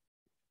they.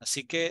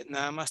 Así que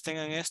nada más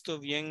tengan esto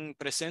bien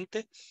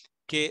presente,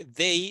 que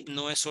they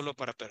no es solo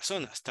para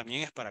personas,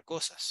 también es para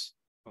cosas.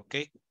 ¿Ok?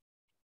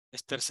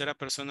 Es tercera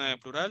persona de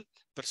plural,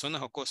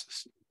 personas o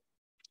cosas.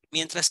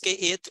 Mientras que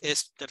it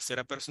es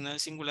tercera persona del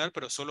singular,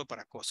 pero solo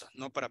para cosas,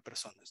 no para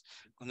personas.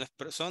 Cuando es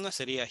persona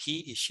sería he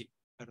y she,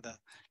 ¿verdad?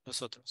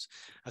 Los otros.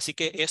 Así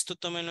que esto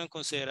tómenlo en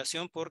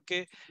consideración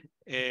porque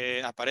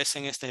aparece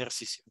en este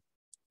ejercicio.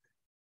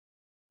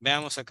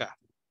 Veamos acá.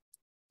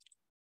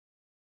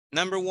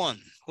 Number 1,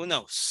 who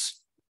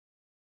knows?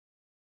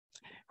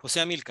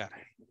 José Amílcar.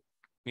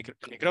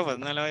 Micrófono,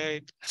 no la voy a...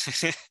 no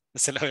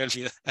se la voy a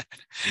olvidar.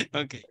 Ok.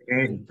 Okay,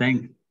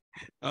 thank you.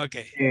 Ok.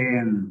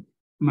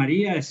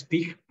 Maria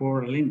speaks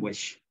 4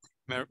 languages.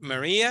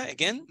 Maria,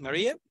 again,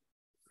 Maria?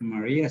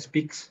 Maria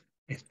speaks.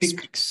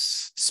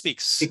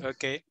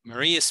 Okay.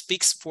 Maria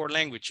speaks 4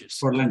 languages.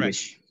 4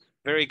 languages.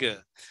 Very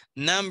good.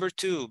 Number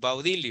 2,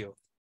 Baudilio.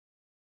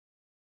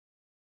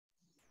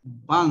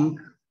 Bank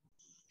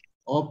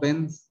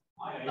opens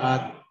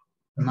at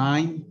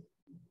 9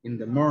 in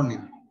the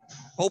morning.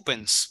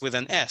 Opens with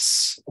an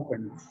S.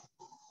 Opens.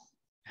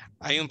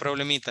 Hay un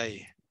problemita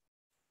ahí.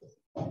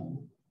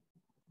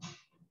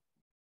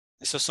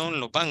 Esos son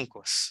los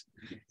bancos.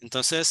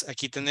 Entonces,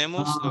 aquí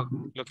tenemos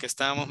lo que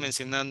estábamos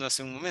mencionando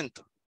hace un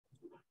momento.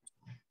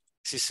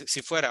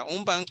 Si fuera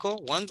un banco,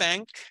 one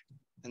bank,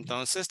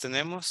 entonces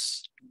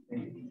tenemos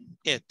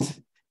it.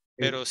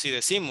 Pero si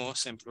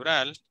decimos en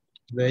plural,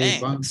 They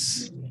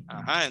banks,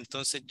 ajá,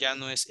 entonces ya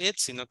no es it,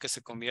 sino que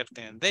se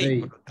convierte en they.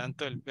 Por lo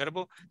tanto, el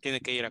verbo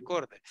tiene que ir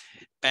acorde.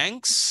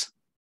 Banks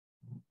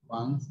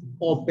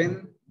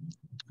open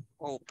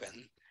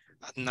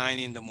at 9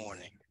 in the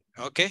morning.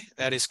 Okay,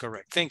 that is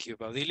correct. Thank you,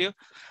 Baudilio.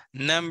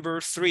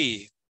 Number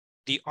 3,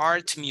 the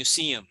art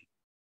museum.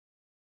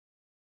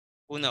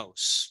 Who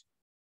knows?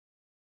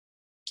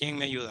 ¿Quién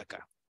me ayuda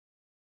acá?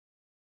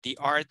 The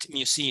art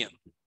museum.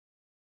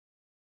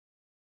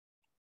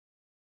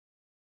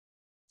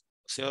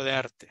 Museo de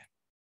arte.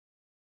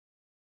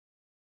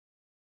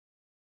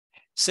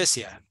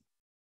 Cecia.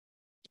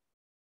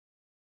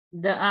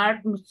 The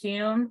art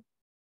museum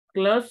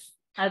closed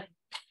at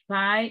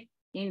 5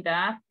 in the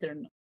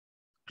afternoon.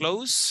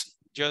 Close?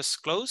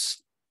 Just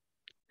close?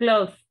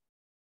 Close.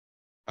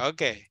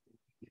 Okay.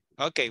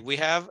 Okay, we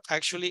have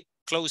actually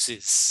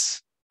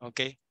closes.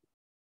 Okay.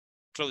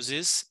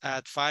 Closes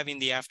at 5 in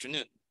the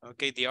afternoon.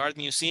 Okay, the art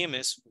museum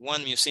is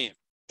one museum.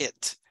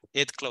 It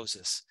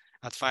closes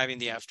at 5 in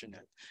the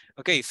afternoon.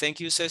 Okay, thank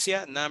you,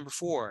 Cecia. Number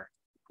 4.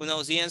 Who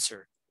knows the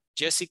answer?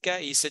 Jessica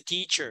is a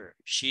teacher.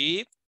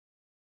 She...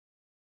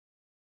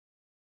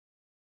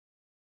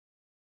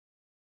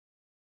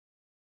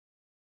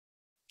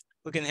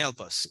 Who can help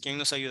us? ¿Quién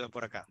nos ayuda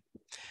por acá?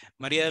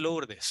 María de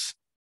Lourdes.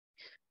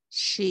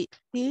 She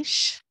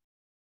teaches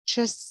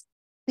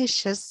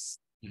math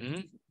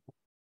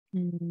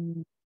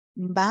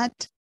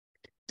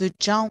to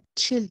young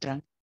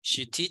children.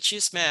 She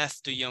teaches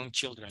math to young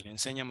children. Le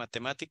enseña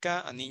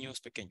matemática a niños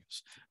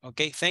pequeños.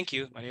 Okay, thank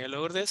you, María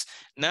Lourdes.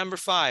 Number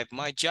 5,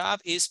 my job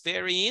is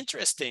very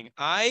interesting.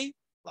 I,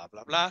 blah,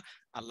 blah, blah,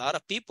 a lot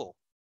of people.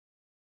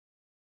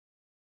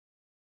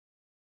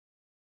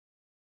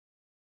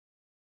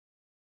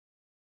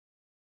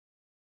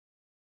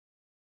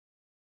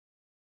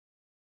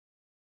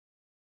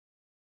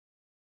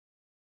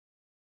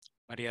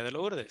 María de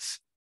Lourdes.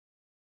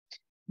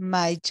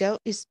 My job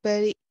is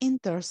very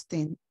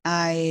interesting.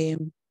 I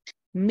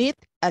meet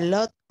a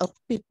lot of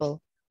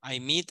people. I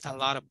meet a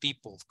lot of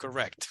people.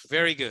 Correct.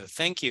 Very good.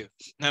 Thank you.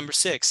 Number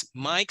 6,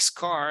 Mike's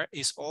car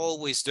is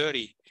always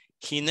dirty.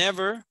 He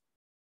never...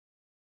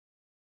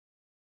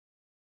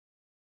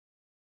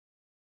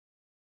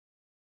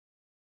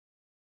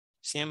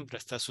 Siempre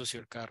está sucio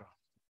el carro.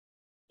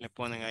 Le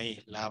ponen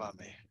ahí,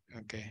 lávame.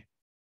 Ok.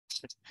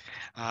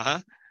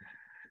 Ajá.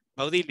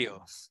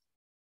 Baudilio.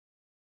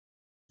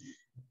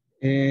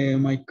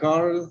 My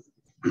car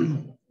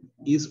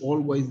is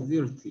always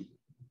dirty.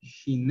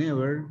 She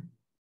never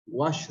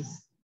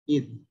washes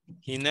it.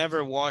 He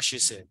never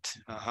washes it.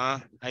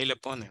 Ajá. Ahí le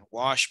ponen,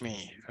 wash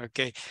me.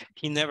 Okay.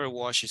 He never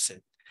washes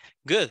it.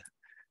 Good.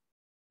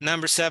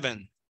 Number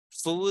 7,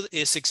 food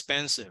is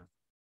expensive.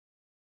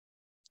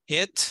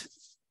 It...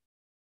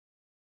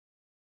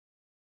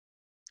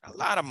 a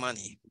lot of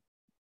money.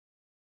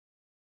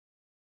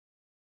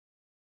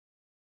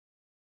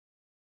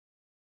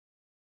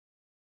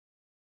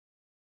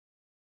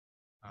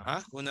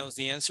 Who knows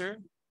the answer?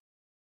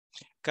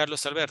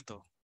 Carlos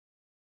Alberto.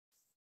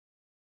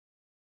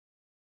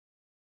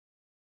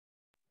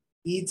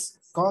 It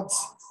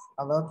costs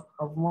a lot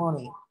of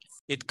money.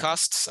 It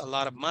costs a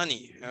lot of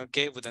money.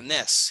 Okay, with an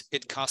S.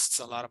 It costs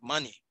a lot of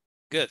money.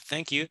 Good,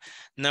 thank you.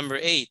 Number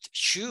 8,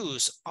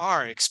 shoes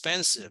are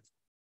expensive.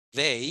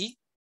 They...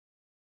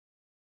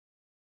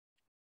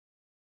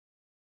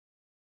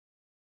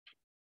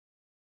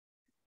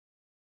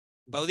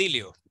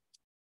 Baudilio.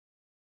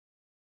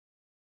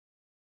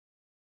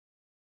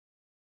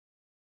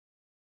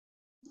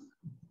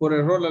 Por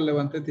error la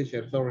levanté,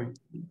 teacher, sorry.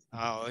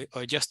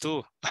 Or just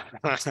tú.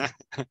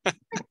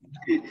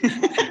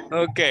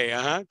 Okay,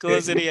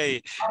 ¿Cómo sería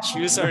ahí?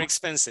 Shoes are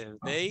expensive.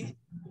 They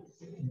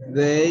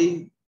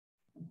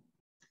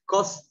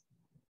cost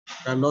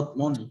a lot of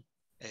money.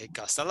 They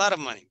cost a lot of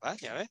money. ¿Va?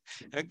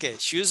 Okay,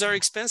 shoes are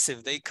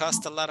expensive. They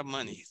cost a lot of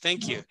money.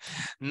 Thank you.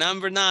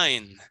 Number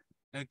 9.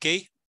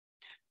 Okay.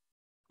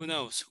 Who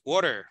knows?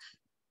 Water.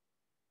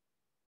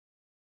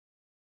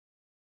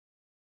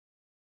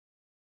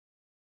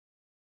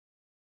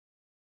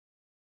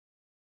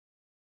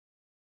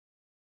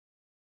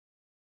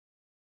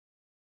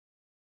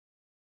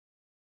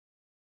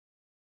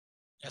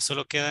 Ya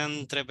solo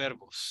quedan 3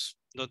 verbos.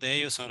 2 de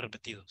ellos son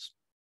repetidos.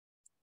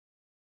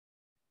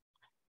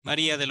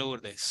 María de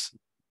Lourdes.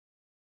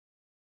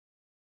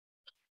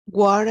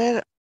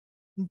 Water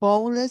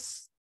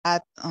boils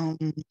at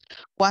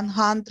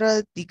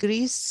 100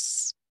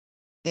 degrees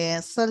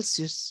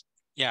Celsius.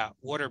 Yeah,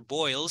 water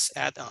boils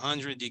at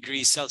 100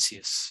 degrees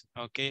Celsius.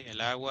 Okay,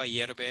 el agua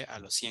hierve a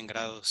los 100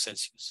 grados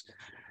Celsius.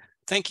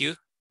 Thank you.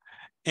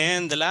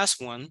 And the last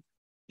one,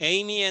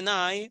 Amy and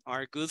I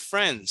are good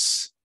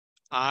friends.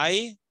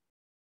 I,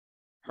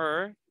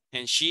 her,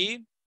 and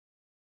she,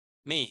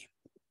 me.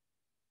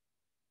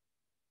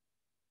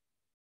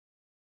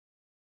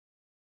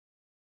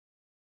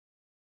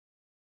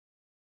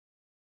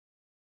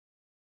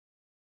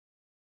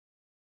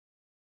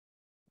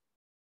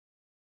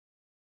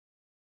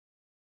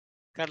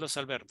 Carlos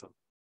Alberto.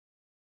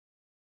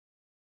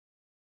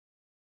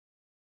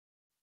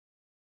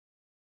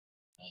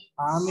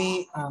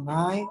 Amy and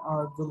I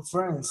are good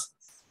friends.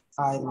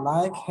 I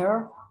like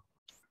her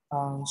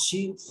and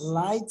she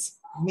likes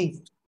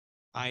me.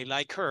 I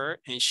like her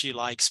and she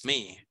likes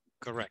me.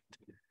 Correct.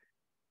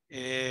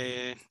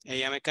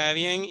 Ella me cae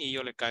bien y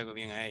yo le caigo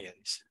bien a ella.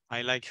 Dice.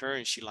 I like her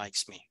and she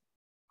likes me.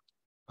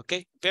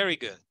 Okay, very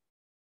good.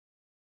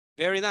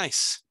 Very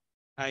nice.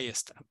 Ahí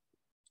está.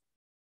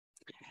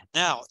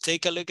 Now,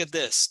 take a look at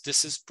this.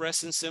 This is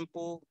present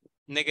simple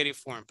negative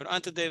form. Pero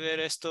antes de ver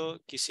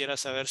esto, quisiera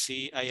saber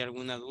si hay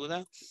alguna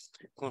duda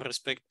con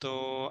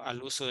respecto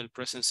al uso del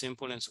present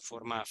simple en su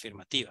forma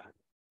afirmativa.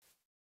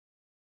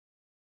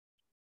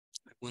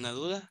 ¿Alguna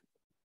duda?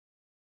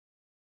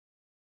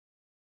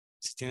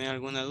 Si tienen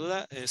alguna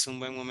duda, es un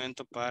buen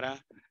momento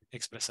para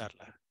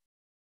expresarla.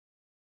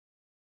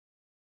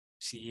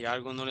 Si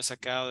algo no les ha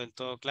quedado del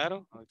todo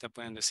claro, ahorita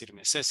pueden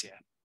decirme, Cecia.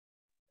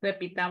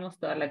 Repitamos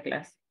toda la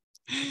clase.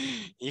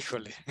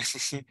 Híjole,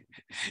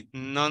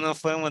 no nos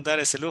podemos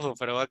dar ese lujo,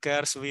 pero va a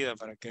quedar subida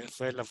para que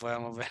después la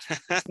podamos ver.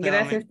 Gracias,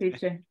 nuevamente.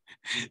 teacher.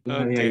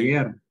 La de Ok.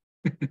 ayer.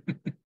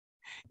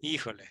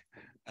 Híjole,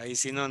 ahí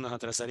sí no nos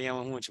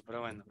atrasaríamos mucho,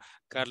 pero bueno.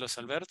 Carlos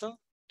Alberto,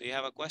 do you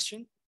have a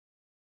question?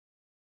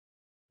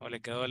 ¿O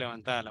le quedó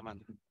levantada la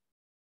mano?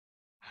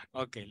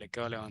 Ok, le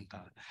quedó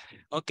levantada.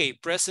 Ok,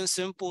 present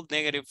simple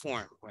negative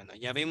form. Bueno,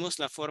 ya vimos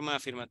la forma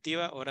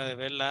afirmativa, hora de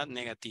ver la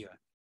negativa.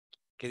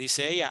 Que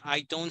dice ella,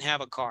 I don't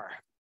have a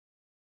car.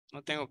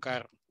 No tengo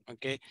carro.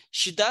 Ok,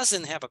 she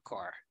doesn't have a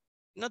car.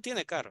 No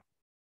tiene carro.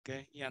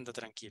 Ok, y anda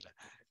tranquila.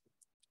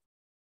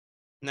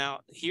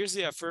 Now, here's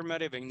the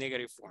affirmative and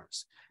negative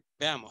forms.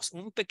 Veamos,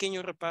 un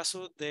pequeño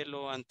repaso de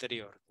lo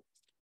anterior.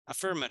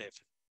 Affirmative.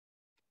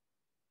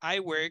 I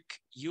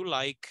work, you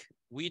like,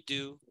 we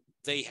do,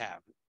 they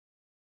have.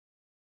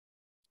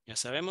 Ya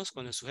sabemos,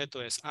 cuando el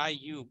sujeto es I,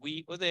 you,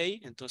 we o they,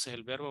 entonces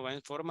el verbo va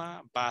en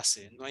forma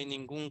base, no hay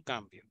ningún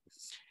cambio.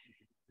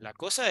 La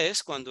cosa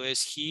es cuando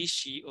es he,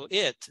 she o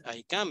it,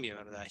 hay cambio,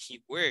 ¿verdad?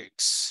 He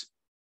works,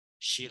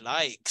 she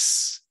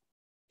likes,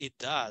 it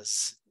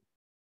does,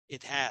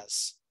 it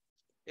has,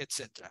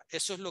 etc.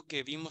 Eso es lo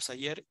que vimos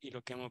ayer y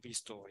lo que hemos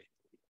visto hoy.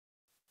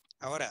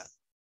 Ahora,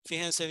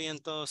 fíjense bien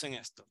todos en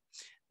esto.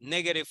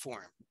 Negative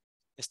form.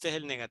 Este es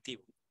el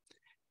negativo.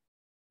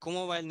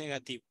 ¿Cómo va el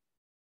negativo?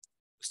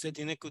 Usted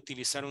tiene que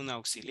utilizar un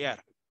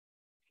auxiliar.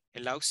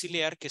 El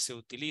auxiliar que se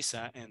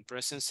utiliza en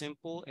present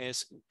simple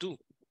es do.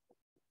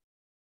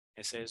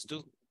 Ese es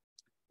do.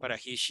 Para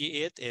he,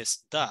 she, it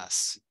es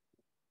does.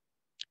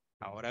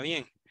 Ahora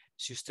bien,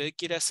 si usted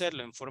quiere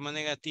hacerlo en forma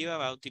negativa,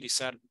 va a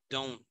utilizar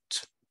don't.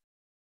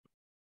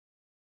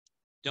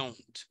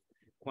 Don't.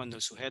 Cuando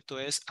el sujeto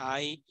es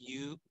I,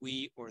 you,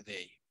 we, or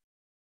they.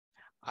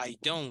 I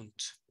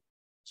don't.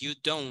 You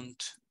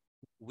don't.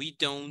 We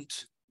don't.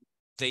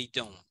 They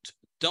don't.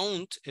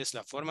 Don't es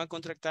la forma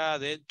contractada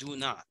de do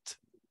not.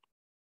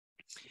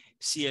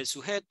 Si el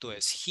sujeto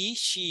es he,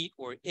 she,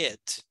 or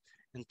it,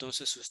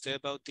 entonces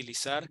usted va a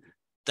utilizar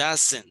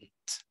doesn't.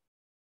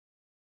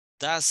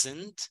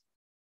 Doesn't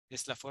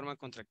es la forma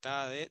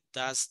contractada de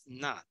does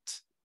not.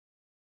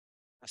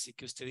 Así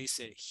que usted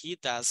dice he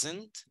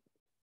doesn't,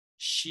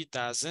 she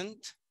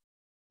doesn't,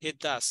 it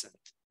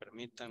doesn't.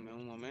 Permítanme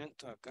un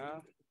momento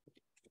acá.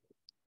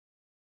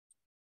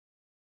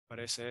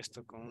 Parece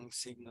esto con un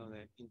signo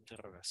de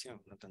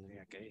interrogación. No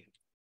tendría que ir.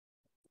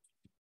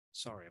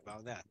 Sorry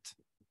about that.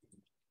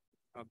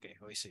 Ok,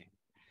 hoy sí.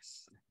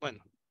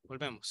 Bueno,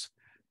 volvemos.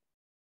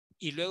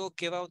 Y luego,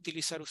 ¿qué va a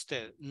utilizar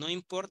usted? No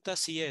importa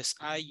si es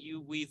I,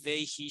 you, we,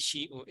 they, he,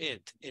 she o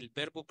it. El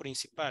verbo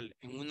principal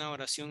en una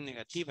oración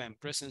negativa en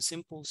present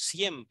simple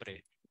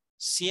siempre,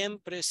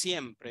 siempre,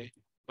 siempre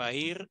va a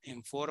ir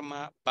en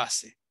forma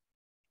base.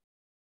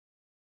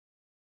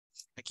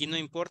 Aquí no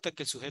importa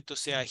que el sujeto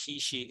sea he,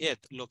 she,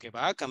 it. Lo que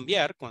va a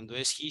cambiar cuando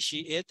es he, she,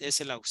 it es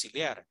el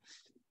auxiliar.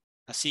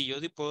 Así yo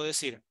puedo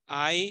decir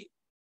I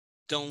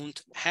don't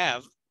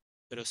have,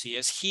 pero si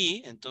es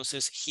he,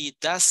 entonces he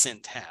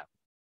doesn't have.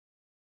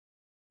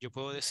 Yo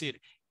puedo decir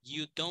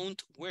you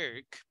don't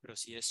work, pero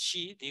si es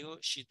she, digo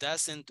she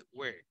doesn't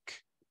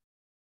work.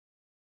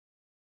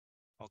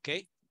 ¿Ok?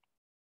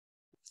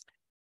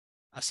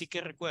 Así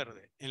que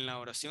recuerde, en la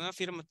oración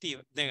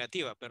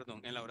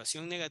en la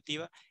oración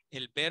negativa,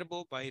 el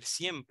verbo va a ir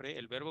siempre,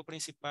 el verbo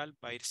principal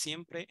va a ir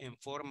siempre en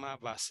forma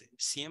base.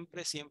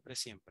 Siempre, siempre,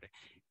 siempre.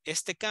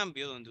 Este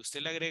cambio donde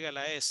usted le agrega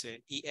la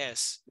S,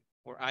 IS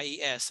o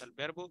IES al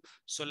verbo,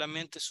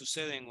 solamente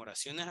sucede en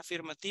oraciones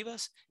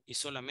afirmativas y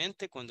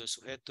solamente cuando el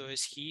sujeto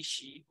es he,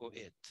 she o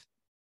it.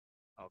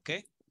 ¿Ok?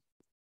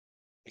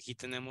 Aquí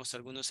tenemos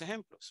algunos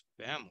ejemplos.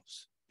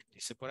 Veamos.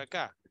 Dice por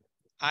acá,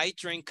 I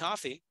drink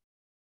coffee,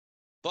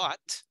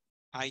 but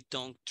I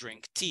don't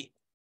drink tea.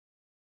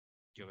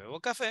 Yo bebo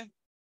café,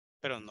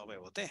 pero no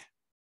bebo té.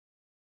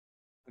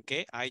 Ok,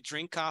 I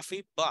drink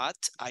coffee,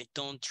 but I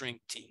don't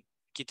drink tea.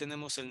 Aquí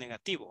tenemos el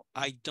negativo.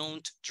 I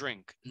don't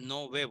drink,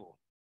 no bebo.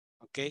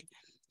 Ok,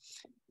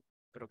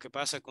 pero ¿qué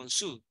pasa con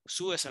Sue?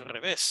 Sue es al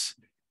revés.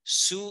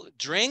 Sue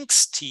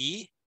drinks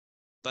tea,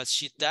 but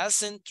she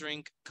doesn't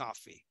drink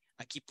coffee.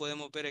 Aquí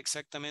podemos ver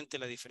exactamente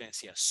la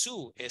diferencia.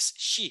 Sue es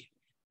she.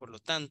 Por lo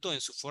tanto,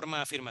 en su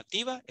forma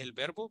afirmativa, el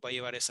verbo va a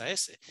llevar esa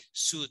S.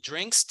 Sue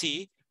drinks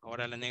tea,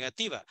 ahora la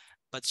negativa.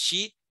 But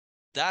she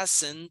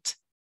doesn't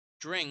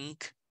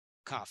drink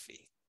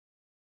coffee.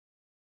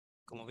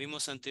 Como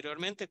vimos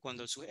anteriormente,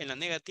 cuando en la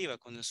negativa,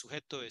 cuando el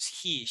sujeto es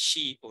he,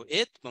 she o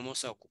it,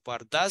 vamos a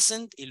ocupar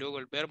doesn't y luego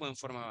el verbo en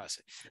forma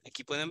base.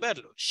 Aquí pueden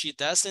verlo. She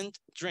doesn't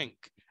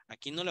drink.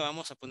 Aquí no le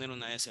vamos a poner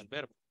una S al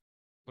verbo,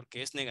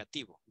 porque es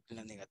negativo. En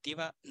la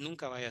negativa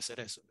nunca vaya a hacer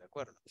eso, ¿de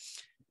acuerdo?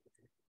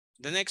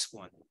 The next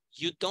one.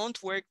 You don't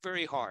work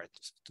very hard.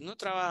 Tú no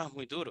trabajas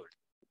muy duro.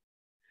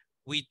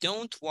 We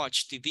don't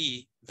watch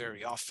TV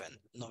very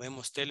often. No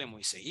vemos tele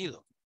muy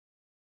seguido.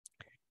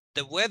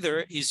 The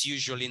weather is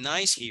usually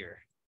nice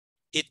here.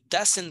 It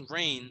doesn't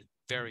rain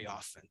very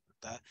often.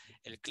 ¿Verdad?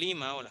 El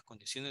clima o las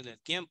condiciones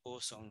del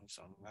tiempo son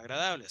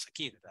agradables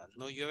aquí, ¿verdad?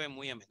 No llueve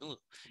muy a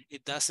menudo.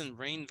 It doesn't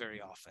rain very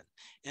often.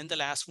 And the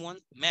last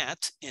one,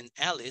 Matt and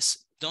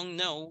Alice don't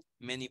know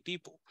many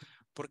people.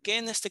 ¿Por qué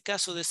en este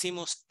caso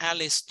decimos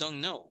Alice don't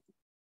know?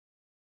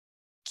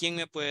 ¿Quién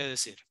me puede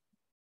decir?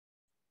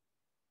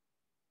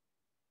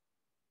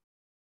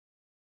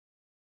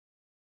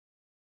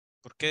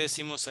 ¿Por qué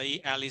decimos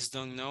ahí Alice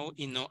don't know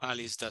y no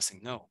Alice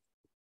doesn't know?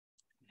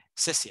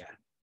 Cecia.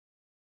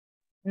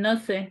 No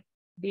sé,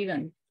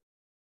 digan.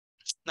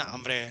 No,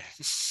 hombre.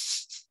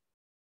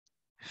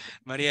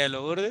 María de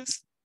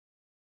Lourdes.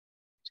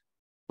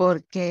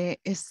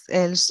 Porque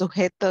el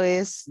sujeto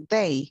es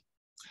they.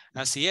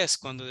 Así es,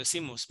 cuando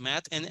decimos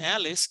Matt and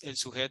Alice, el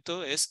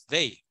sujeto es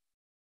they.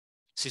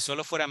 Si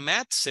solo fuera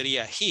Matt,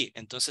 sería he.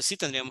 Entonces sí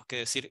tendríamos que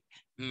decir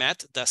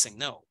Matt doesn't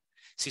know.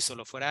 Si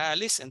solo fuera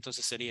Alice,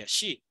 entonces sería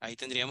she. Ahí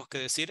tendríamos que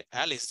decir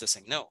Alice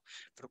doesn't know.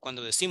 Pero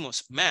cuando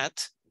decimos Matt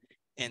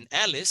and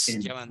Alice,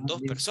 ya van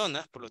dos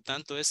personas, por lo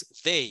tanto es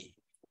they.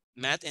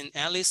 Matt and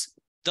Alice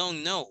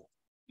don't know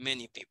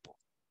many people.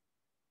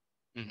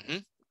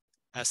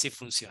 Así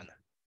funciona.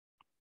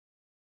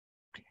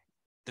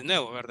 De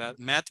nuevo, ¿verdad?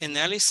 Matt and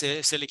Alice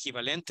es el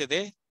equivalente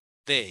de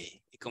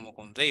they. Y como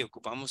con they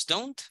ocupamos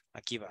don't,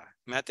 aquí va.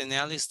 Matt and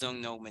Alice don't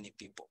know many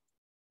people.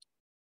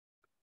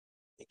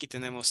 Aquí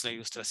tenemos la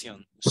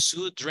ilustración.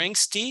 Sue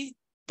drinks tea,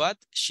 but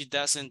she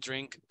doesn't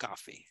drink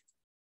coffee.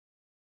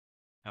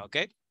 ¿Ok?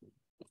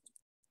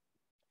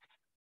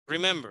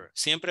 Remember,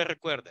 siempre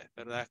recuerde,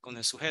 ¿verdad? Con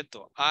el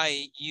sujeto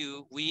I,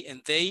 you, we,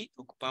 and they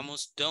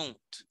ocupamos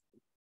don't.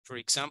 For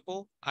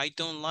example, I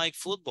don't like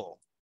football.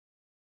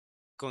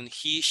 Con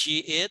he, she,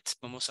 it,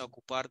 vamos a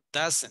ocupar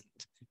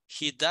doesn't.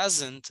 He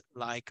doesn't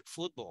like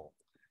football.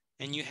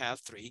 And you have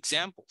 3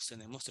 examples.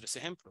 Tenemos 3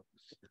 ejemplos.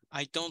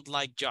 I don't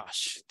like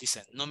Josh.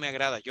 Dicen, no me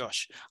agrada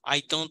Josh.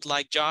 I don't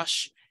like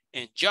Josh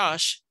and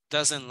Josh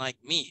doesn't like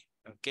me.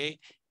 ¿Ok?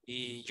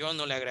 Y yo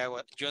no le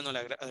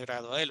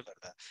agrado a él,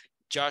 ¿verdad?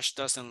 Josh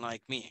doesn't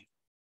like me.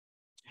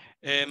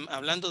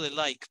 Hablando de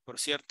like, por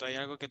cierto, hay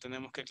algo que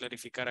tenemos que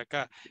clarificar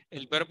acá.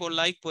 El verbo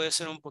like puede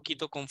ser un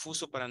poquito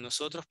confuso para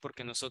nosotros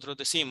porque nosotros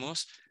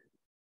decimos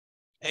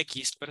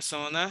X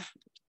persona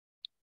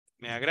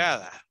me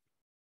agrada,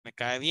 me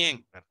cae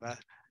bien, ¿verdad?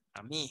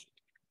 A mí.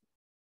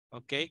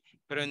 ¿Ok?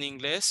 Pero en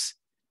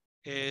inglés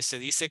se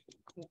dice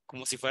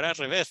como si fuera al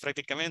revés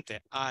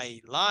prácticamente.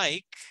 I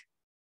like,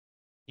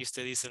 y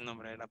usted dice el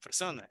nombre de la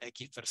persona,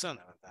 X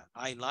persona, ¿verdad?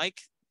 I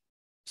like,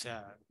 o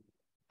sea,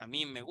 a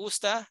mí me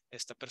gusta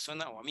esta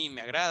persona o a mí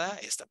me agrada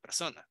esta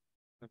persona.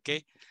 ¿Ok?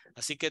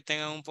 Así que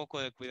tengan un poco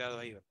de cuidado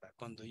ahí, ¿verdad?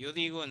 Cuando yo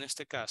digo en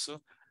este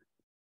caso,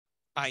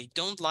 I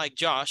don't like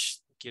Josh,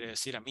 quiere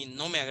decir a mí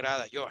no me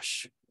agrada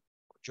Josh.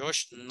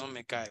 Josh no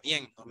me cae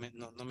bien,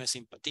 no me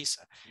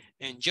simpatiza.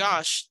 And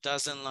Josh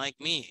doesn't like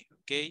me,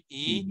 ¿ok?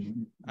 Y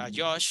a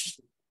Josh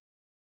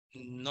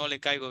no le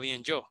caigo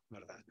bien yo,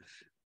 ¿verdad?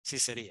 Sí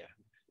sería.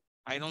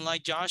 I don't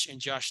like Josh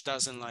and Josh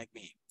doesn't like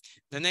me.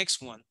 The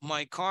next one,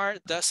 my car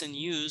doesn't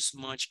use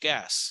much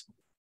gas.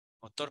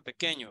 Motor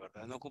pequeño,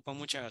 ¿verdad? No ocupa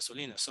mucha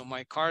gasolina. So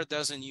my car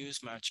doesn't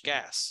use much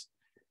gas.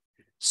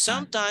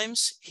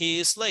 Sometimes he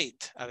is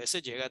late. A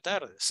veces llega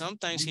tarde.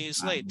 Sometimes he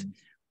is late.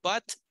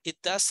 But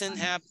it doesn't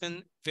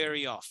happen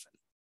very often.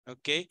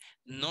 ¿Ok?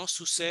 No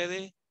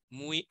sucede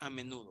muy a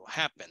menudo.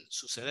 Happen,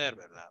 suceder,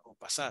 ¿verdad? O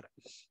pasar.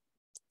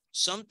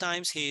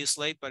 Sometimes he is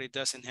late, but it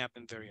doesn't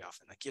happen very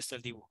often. Aquí está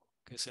el dibujo,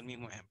 que es el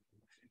mismo ejemplo.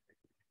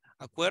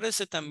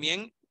 Acuérdese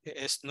también,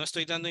 no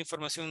estoy dando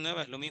información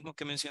nueva, es lo mismo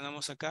que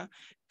mencionamos acá,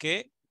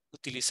 que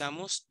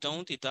utilizamos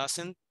don't y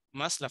doesn't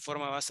más la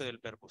forma base del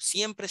verbo.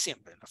 Siempre,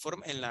 siempre.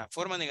 En la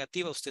forma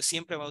negativa, usted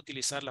siempre va a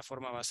utilizar la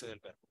forma base del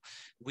verbo.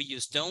 We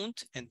use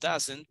don't and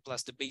doesn't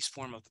plus the base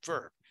form of the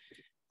verb.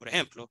 Por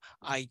ejemplo,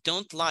 I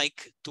don't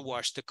like to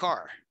wash the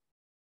car.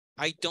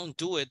 I don't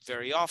do it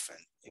very often.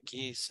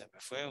 Aquí se me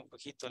fue un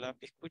poquito la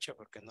piscucha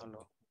porque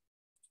no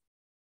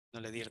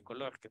le di el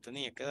color que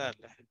tenía que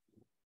darle.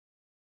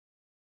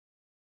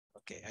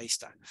 Ok, ahí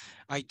está.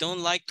 I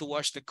don't like to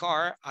wash the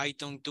car. I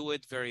don't do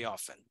it very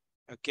often.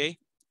 Ok.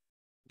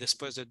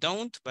 Después de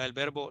don't va el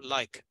verbo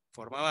like,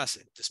 forma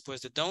base.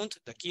 Después de don't,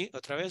 de aquí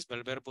otra vez va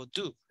el verbo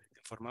do,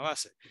 en forma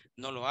base.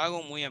 No lo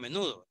hago muy a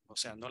menudo, o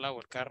sea, no lavo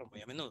el carro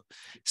muy a menudo.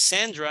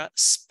 Sandra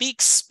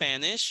speaks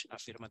Spanish,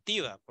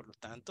 afirmativa, por lo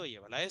tanto,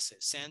 lleva la S.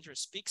 Sandra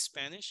speaks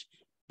Spanish,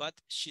 but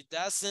she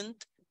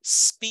doesn't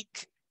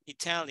speak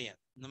Italian.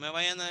 No me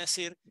vayan a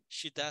decir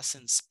she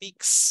doesn't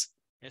speaks.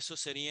 Eso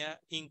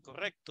sería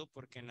incorrecto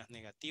porque en las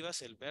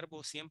negativas el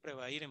verbo siempre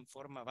va a ir en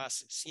forma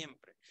base,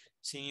 siempre,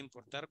 sin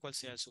importar cuál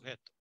sea el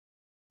sujeto.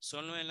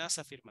 Solo en las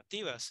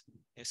afirmativas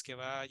es que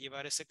va a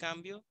llevar ese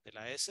cambio de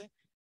la S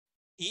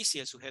y si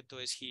el sujeto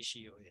es he,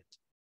 she o it.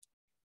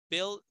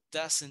 Bill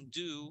doesn't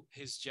do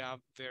his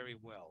job very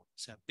well. O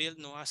sea, Bill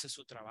no hace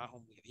su trabajo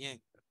muy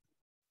bien,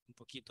 un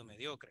poquito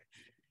mediocre.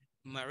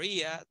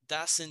 Maria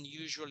doesn't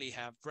usually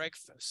have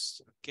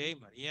breakfast. Ok,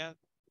 María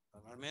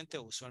normalmente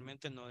o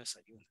usualmente no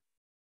desayuna.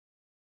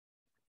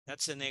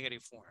 That's the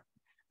negative form.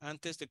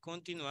 Antes de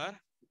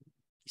continuar,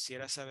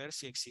 quisiera saber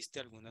si existe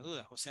alguna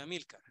duda. José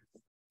Amílcar.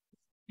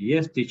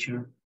 Yes,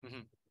 teacher.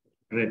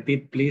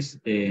 Repeat, please,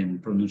 the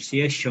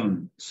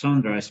pronunciation.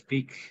 Sandra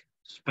speak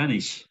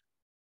Spanish.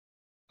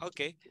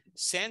 Okay.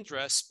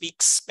 Sandra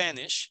speaks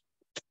Spanish,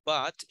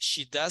 but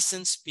she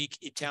doesn't speak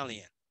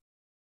Italian.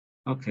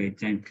 Okay,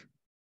 thank you.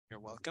 You're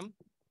welcome.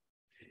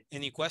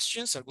 Any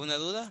questions? ¿Alguna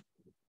duda?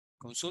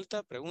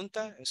 Consulta,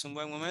 pregunta. Es un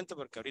buen momento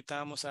porque ahorita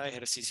vamos a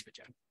ejercicio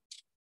ya.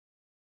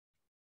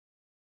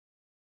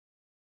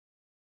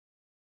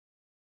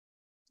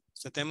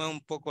 Este tema es un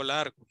poco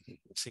largo,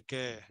 así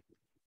que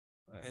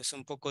es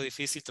un poco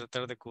difícil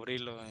tratar de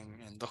cubrirlo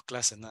en 2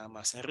 clases nada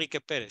más. Enrique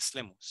Pérez,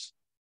 Lemos.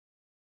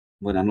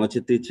 Buenas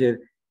noches, teacher.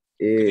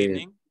 Good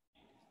evening.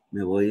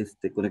 Me voy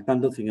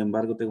conectando, sin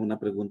embargo, tengo una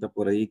pregunta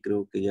por ahí,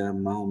 creo que ya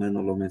más o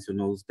menos lo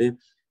mencionó usted.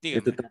 Dígame.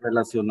 Esto está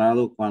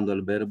relacionado cuando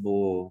el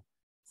verbo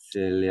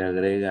se le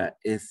agrega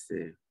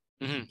S.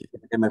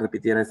 Quisiera que me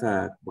repitiera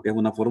esa, porque es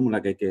una fórmula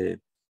que hay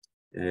que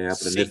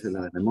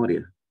aprendérsela de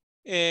memoria.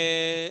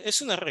 Es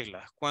una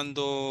regla.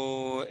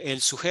 Cuando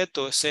el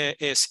sujeto es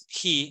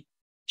he,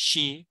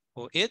 she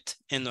o it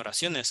en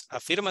oraciones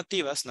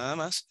afirmativas nada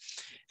más,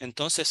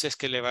 entonces es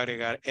que le va a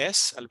agregar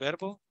s al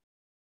verbo,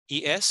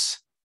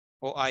 es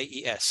o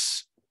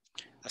ies.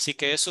 Así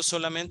que eso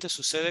solamente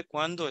sucede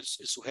cuando el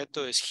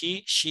sujeto es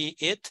he, she,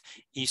 it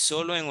y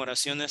solo en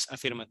oraciones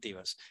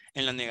afirmativas.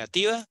 En la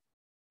negativa,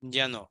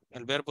 ya no.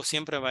 El verbo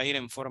siempre va a ir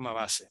en forma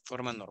base,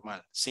 forma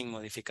normal, sin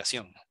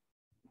modificación.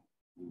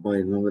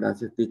 Bueno,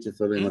 gracias, teacher.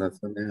 Solo en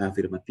oraciones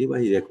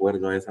afirmativas y de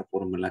acuerdo a esa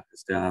fórmula que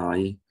usted ha dado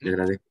ahí. Le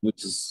agradezco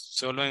mucho.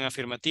 Solo en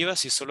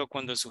afirmativas y solo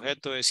cuando el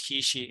sujeto es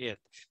he, she, it.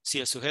 Si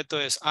el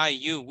sujeto es I,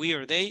 you, we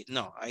or they,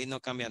 no, ahí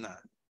no cambia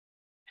nada.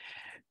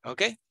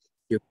 ¿Ok?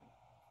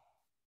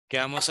 ¿Qué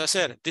vamos a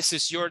hacer? This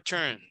is your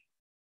turn.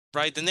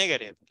 Write the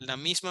negative. La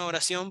misma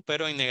oración,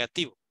 pero en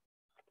negativo.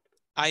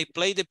 I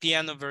play the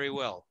piano very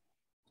well.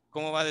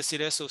 ¿Cómo va a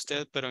decir eso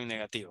usted, pero en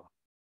negativo?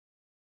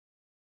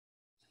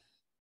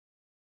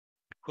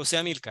 José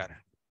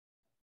Amílcar.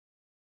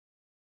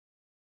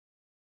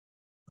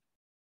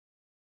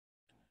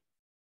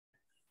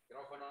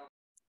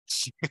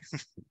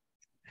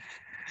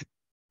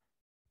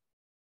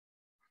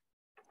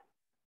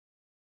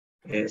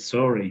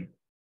 Sorry.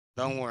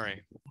 Don't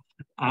worry.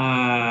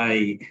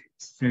 I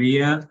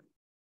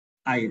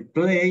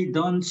play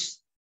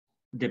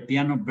the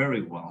piano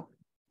very well.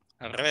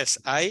 Al revés.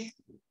 I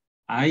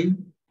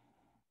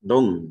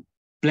don't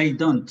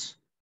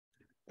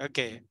Ok.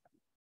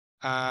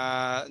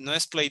 No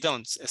es play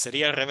don't.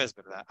 Sería al revés,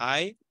 ¿verdad?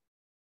 I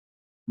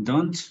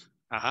don't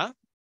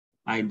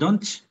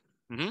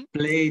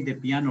play the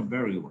piano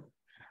very well.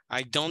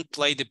 I don't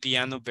play the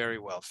piano very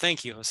well.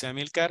 Thank you, José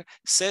Amílcar.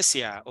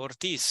 Cecia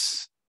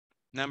Ortiz.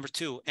 Number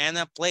 2.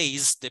 Anna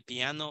plays the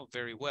piano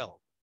very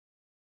well.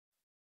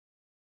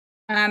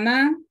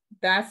 Anna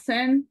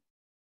doesn't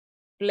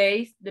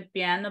play the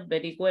piano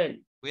very well.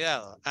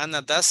 Cuidado.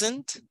 Anna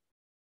doesn't.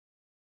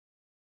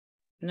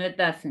 No, it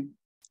doesn't.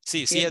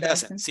 Sí, sí, it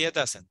doesn't. Sí, it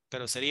doesn't.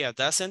 Pero sería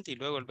doesn't y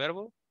luego el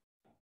verbo.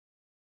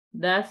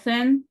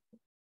 Doesn't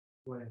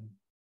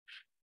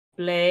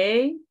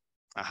play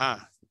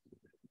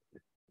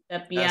the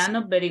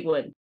piano very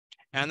well.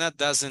 Anna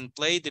doesn't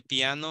play the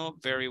piano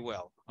very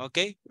well.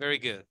 Okay, very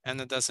good.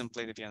 Anna doesn't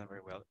play the piano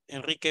very well.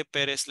 Enrique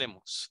Pérez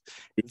Lemos.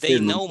 They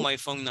know my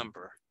phone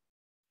number.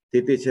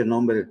 Teacher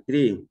number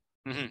 3.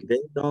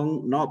 They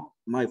don't know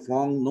my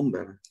phone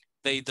number.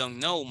 They don't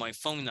know my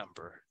phone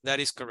number. That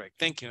is correct.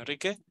 Thank you,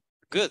 Enrique.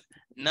 Good.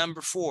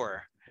 Number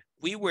 4.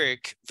 We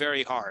work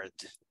very hard.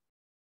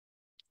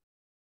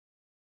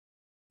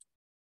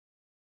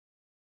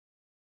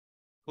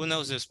 Who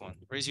knows this one?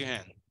 Raise your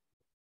hand.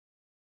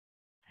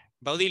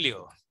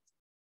 Baudilio.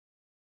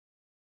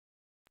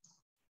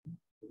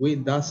 We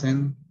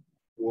doesn't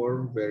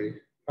work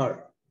very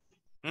hard.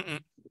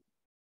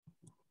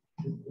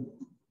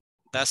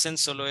 Doesn't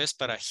solo es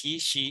para he,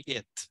 she,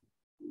 it.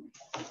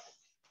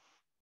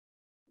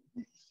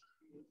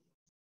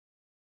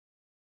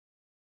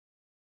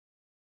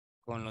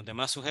 Con los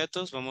demás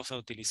sujetos vamos a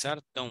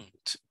utilizar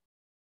don't.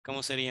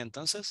 ¿Cómo sería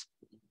entonces?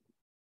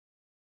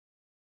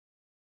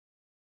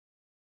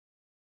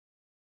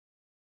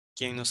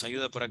 ¿Quién nos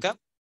ayuda por acá?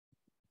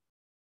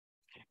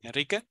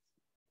 Enrique.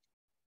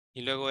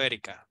 Y luego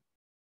Erika.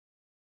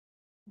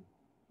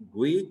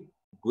 We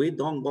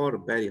don't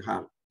work very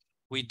hard.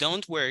 We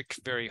don't work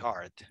very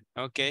hard.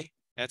 Okay,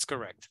 that's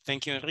correct.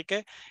 Thank you,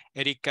 Enrique.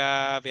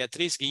 Erika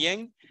Beatriz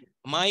Guillén.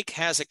 Mike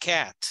has a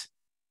cat.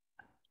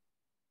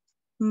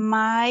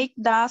 Mike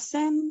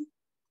doesn't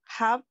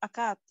have a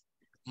cat.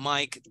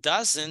 Mike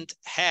doesn't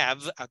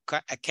have a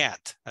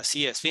cat.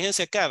 Así es.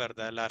 Fíjense acá,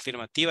 ¿verdad? La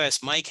afirmativa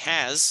es Mike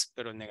has,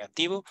 pero el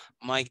negativo,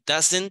 Mike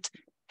doesn't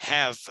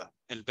have.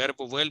 El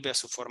verbo vuelve a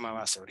su forma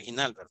base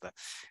original, ¿verdad?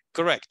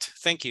 Correct.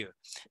 Thank you.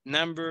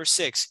 Number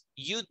 6.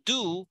 You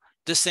do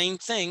the same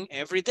thing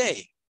every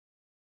day.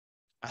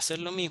 Hacer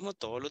lo mismo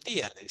todos los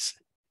días, le dice.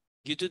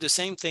 You do the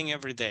same thing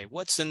every day.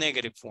 What's the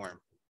negative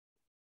form?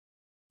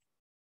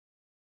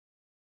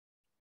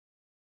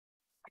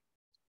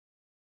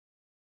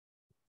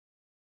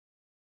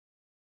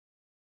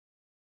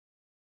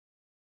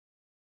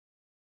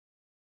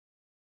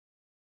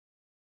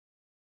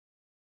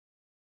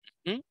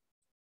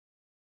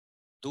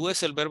 Do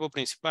es el verbo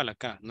principal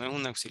acá, no es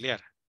un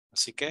auxiliar.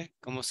 Así que,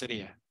 ¿cómo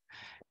sería?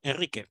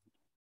 Enrique.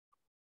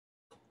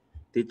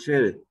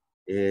 Teacher,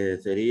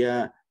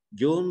 sería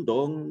you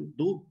don't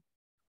do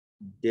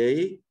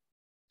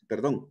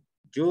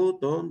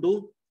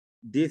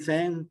the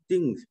same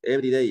things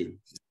every day.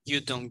 You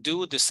don't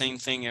do the same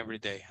thing every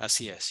day.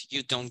 Así es.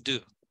 You don't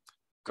do.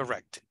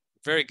 Correct.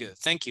 Very good.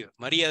 Thank you.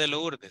 María de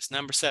Lourdes,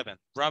 number 7.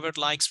 Robert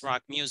likes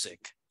rock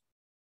music.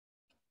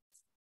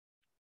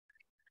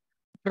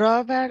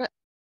 Robert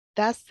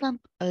doesn't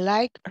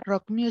like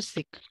rock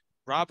music.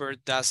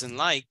 Robert doesn't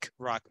like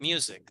rock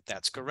music.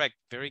 That's correct.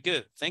 Very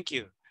good. Thank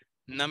you.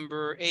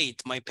 Number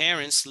 8. My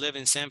parents live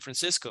in San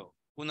Francisco.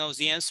 Who knows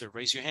the answer?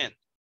 Raise your hand.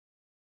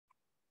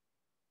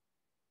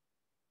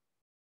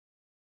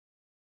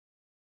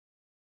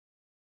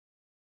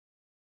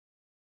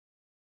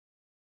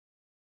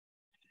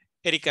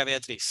 Erika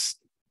Beatriz.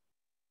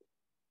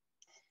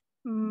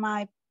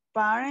 My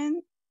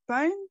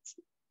parents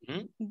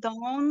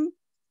don't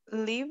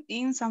live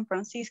in San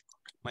Francisco.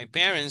 My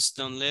parents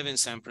don't live in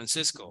San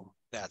Francisco.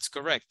 That's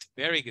correct.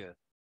 Very good.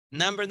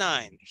 Number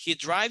 9. He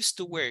drives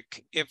to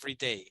work every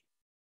day.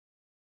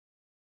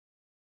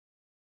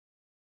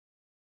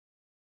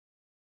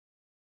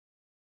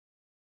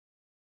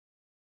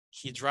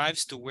 He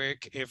drives to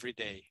work every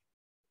day.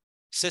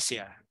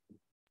 Cecia.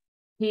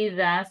 He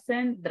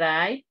doesn't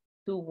drive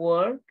to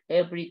work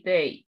every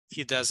day.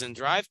 He doesn't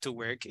drive to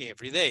work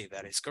every day.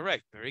 That is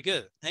correct. Very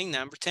good. And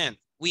number 10.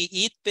 We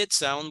eat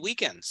pizza on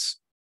weekends.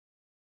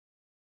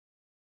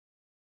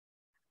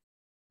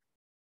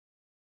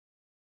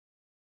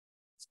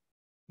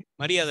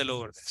 María de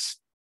Lourdes.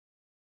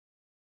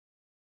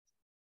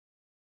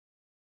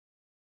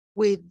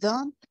 We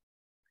don't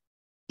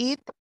eat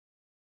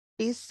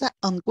pizza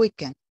on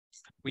weekends.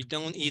 We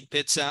don't eat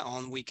pizza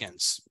on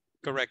weekends.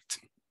 Correct.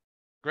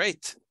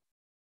 Great.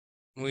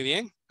 Muy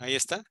bien. Ahí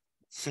está.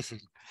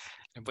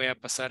 Les voy a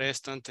pasar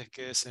esto antes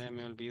que se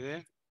me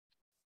olvide.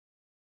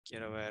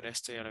 Quiero ver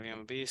esto, ya lo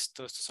habíamos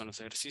visto. Estos son los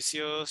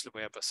ejercicios. Les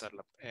voy a pasar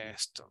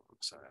esto.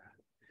 Vamos a ver.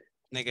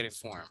 Negative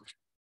form.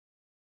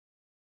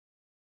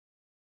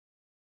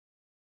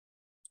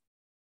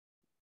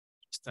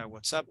 Está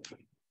WhatsApp.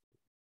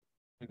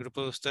 El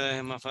grupo de ustedes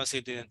es más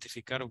fácil de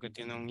identificar porque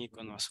tiene un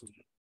icono azul.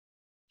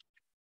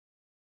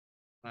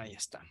 Ahí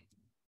está.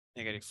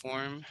 Negative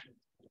form.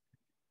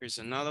 Here's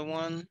another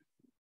one.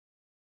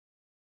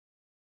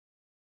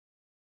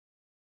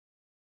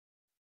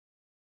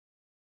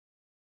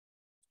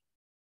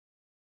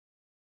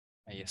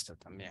 Ahí está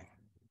también.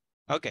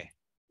 Okay,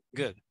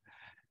 good.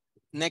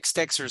 Next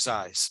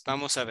exercise.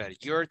 Vamos a ver.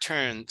 Your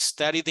turn.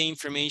 Study the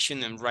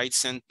information and write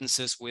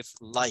sentences with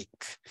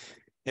like.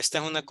 Esta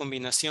es una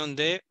combinación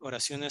de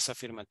oraciones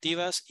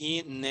afirmativas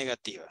y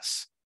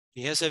negativas.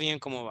 Fíjese bien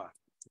cómo va.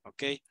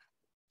 Ok.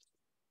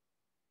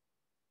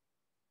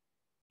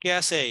 ¿Qué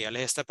hace ella?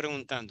 Les está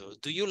preguntando.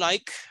 Do you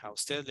like? A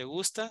usted le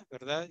gusta,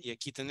 ¿verdad? Y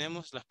aquí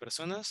tenemos las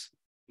personas.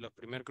 El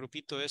primer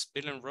grupito es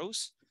Bill and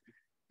Rose.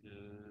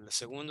 El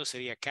segundo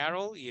sería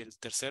Carol y el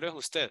tercero es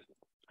usted.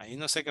 Ahí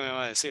no sé qué me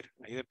va a decir.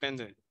 Ahí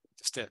depende de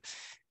usted.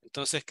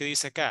 Entonces, ¿qué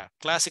dice acá?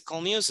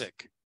 Classical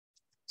music.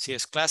 Si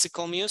es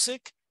classical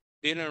music,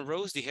 Bill and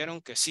Rose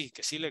dijeron que sí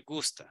le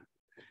gusta.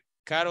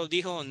 Carol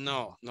dijo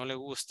no le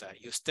gusta.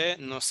 Y usted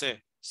no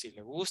sé. Si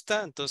le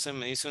gusta, entonces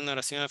me dice una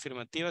oración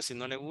afirmativa. Si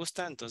no le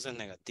gusta, entonces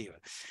negativa.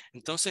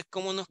 Entonces,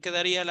 ¿cómo nos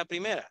quedaría la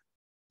primera?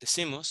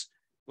 Decimos,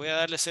 voy a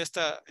darles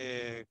esta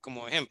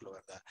como ejemplo,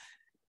 ¿verdad?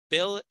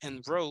 Bill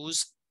and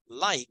Rose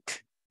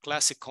like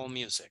classical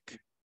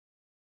music.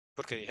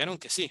 Porque dijeron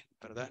que sí,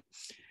 ¿verdad?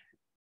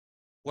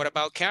 What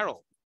about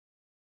Carol?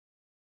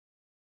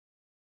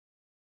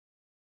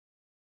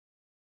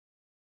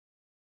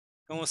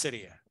 ¿Cómo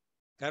sería?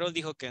 Carol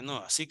dijo que no,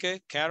 así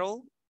que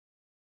Carol.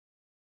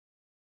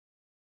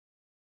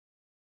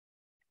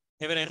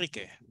 Ever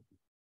Enrique.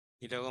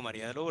 Y luego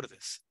María de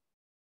Lourdes.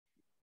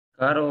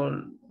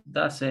 Carol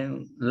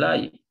doesn't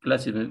like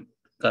classical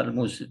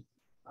music.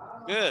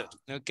 Good.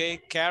 Okay.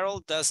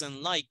 Carol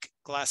doesn't like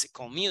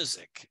classical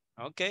music.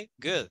 Okay,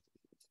 good.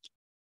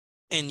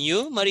 And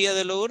you, Maria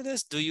de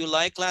Lourdes, do you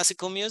like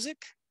classical music?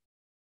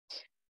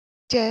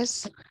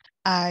 Yes,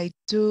 I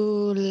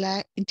do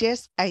like.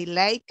 Yes, I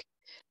like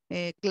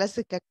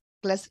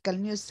classical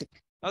music.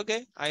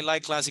 Okay, I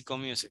like classical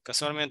music.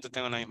 Casualmente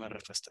tengo la misma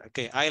respuesta.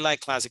 Okay, I like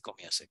classical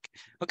music.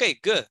 Okay,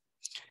 good.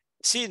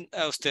 Si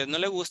a usted no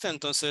le gusta,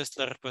 entonces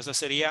la respuesta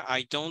sería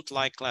I don't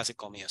like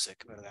classical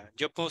music, ¿verdad?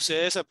 Yo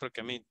puse esa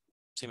porque a mí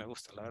sí me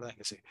gusta, la verdad es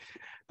que sí.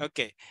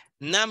 Okay,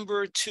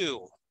 number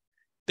 2.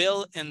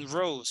 Bill and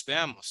Rose,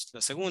 veamos. La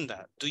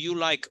segunda, do you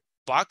like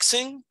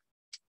boxing?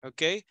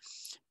 Okay,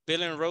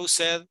 Bill and Rose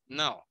said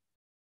no.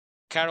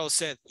 Carol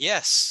said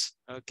yes.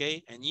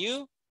 Okay, and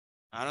you?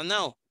 I don't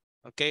know.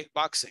 Okay,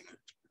 boxing.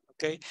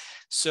 Okay,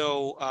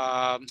 so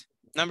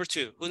number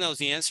 2, who knows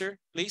the answer,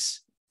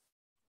 please?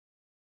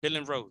 Bill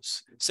and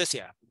Rose.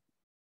 Cecia.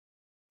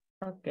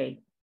 Okay.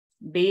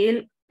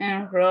 Bill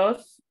and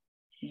Rose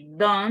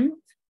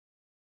don't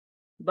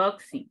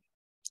boxing.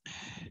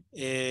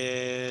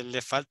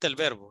 Le falta el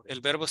verbo. El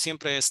verbo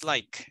siempre es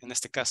like, en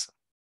este caso.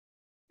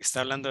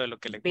 Está hablando de lo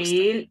que le gusta.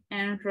 Bill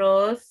and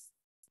Rose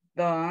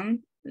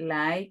don't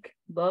like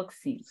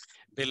boxing.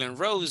 Bill and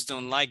Rose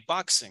don't like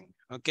boxing.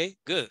 Okay,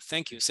 good.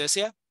 Thank you.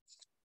 Cecia?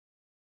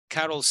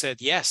 Carol said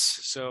yes.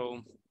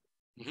 So,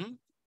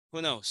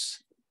 who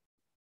knows?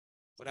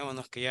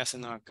 Ponémonos que ya se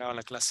nos acaba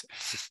la clase.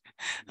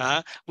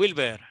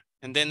 Wilber.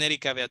 And then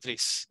Erika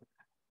Beatriz.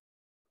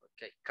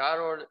 Okay,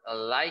 Carol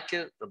liked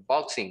the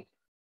boxing.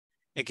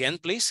 Again,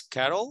 please,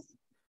 Carol.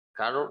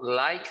 Carol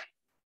liked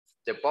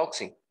the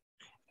boxing.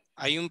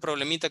 Hay un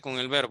problemita con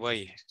el verbo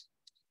ahí.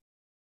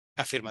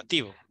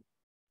 Afirmativo.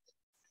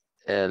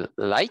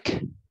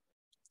 Like.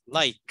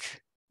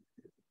 Like.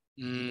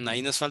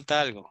 Ahí nos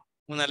falta algo.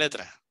 Una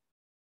letra.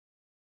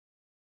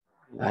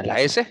 La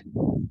S.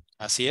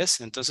 Así es.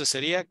 Entonces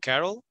sería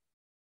Carol.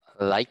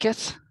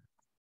 Likes.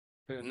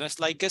 Pero no es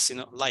likes,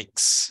 sino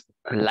likes.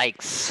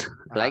 Likes.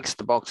 Likes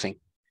the boxing.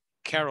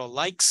 Carol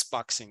likes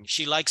boxing.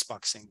 She likes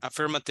boxing.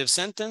 Affirmative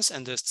sentence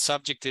and the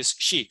subject is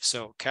she.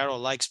 So Carol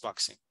likes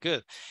boxing.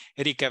 Good.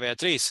 Erika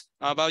Beatriz,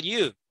 how about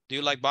you? Do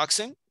you like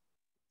boxing?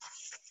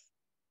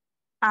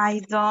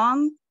 I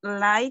don't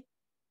like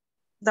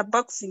the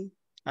boxing.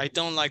 I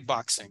don't like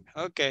boxing.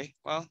 Okay.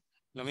 Well,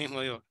 lo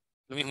mismo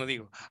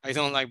digo. I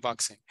don't like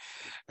boxing.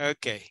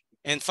 Okay.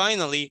 And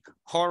finally,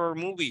 horror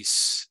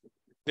movies.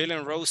 Bill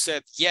and Rose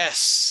said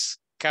yes.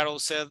 Carol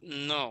said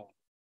no.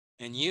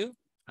 And you?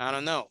 I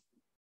don't know.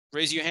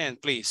 Raise your hand,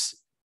 please.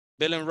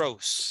 Bill and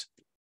Rose.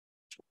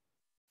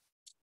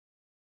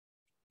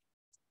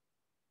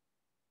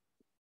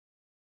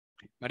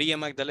 Maria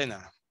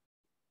Magdalena.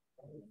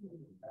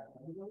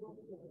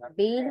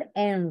 Bill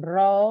and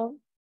Rose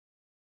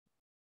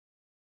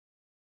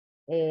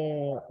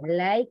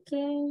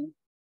liking.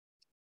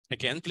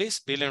 Again, please.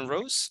 Bill and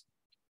Rose.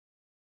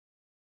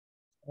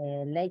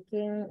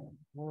 Liking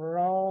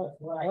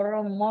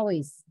horror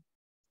movies.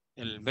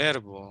 El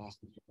verbo.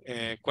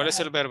 ¿Cuál es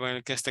el verbo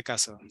en este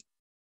caso?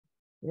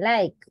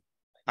 Like.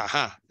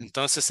 Ajá.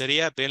 Entonces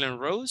sería Bill and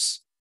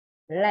Rose.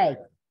 Like.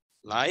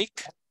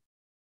 Like.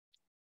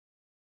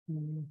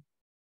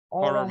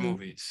 Horror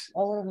movies.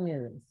 Horror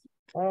movies.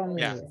 Horror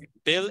movies. Yeah.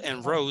 Bill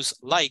and Rose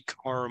like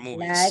horror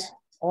movies. Like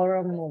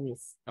horror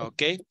movies.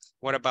 Okay.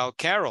 What about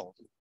Carol?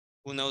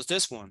 Who knows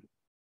this one?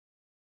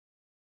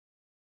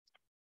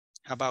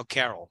 How about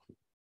Carol?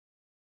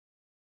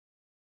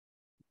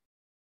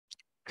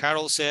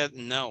 Carol said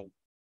no.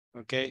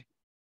 Okay.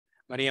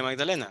 Maria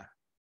Magdalena.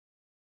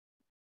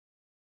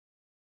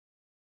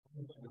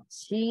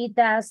 She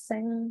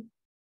doesn't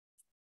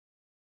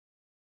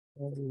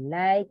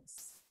like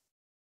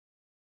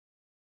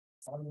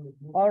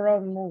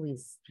horror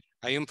movies.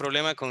 Hay un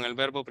problema con el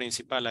verbo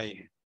principal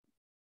ahí.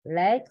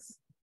 Likes.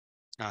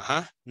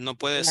 Ajá. No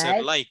puede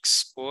ser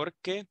likes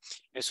porque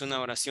es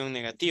una oración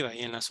negativa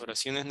y en las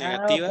oraciones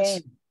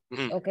negativas.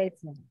 Okay.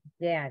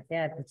 Yeah,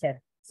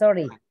 teacher.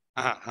 Sorry.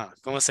 Ajá.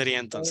 ¿Cómo sería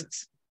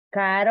entonces?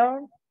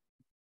 Carol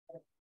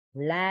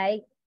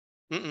like.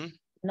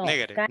 No,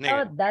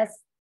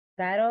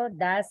 Carol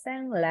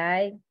doesn't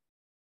like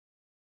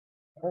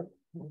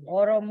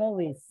horror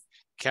movies.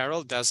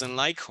 Carol doesn't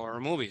like horror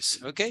movies.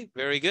 Okay,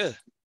 very good.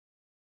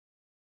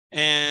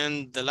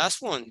 And the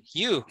last one,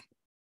 you,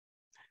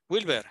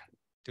 Wilber,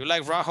 do you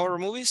like raw horror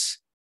movies?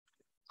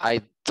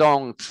 I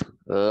don't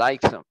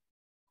like them.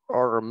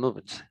 Horror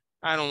movies.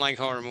 I don't like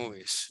horror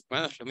movies.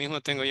 Bueno, lo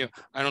mismo tengo yo.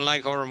 I don't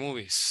like horror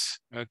movies.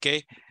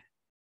 Okay.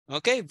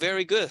 Okay,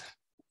 very good.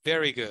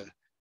 Very good.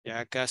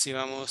 Ya casi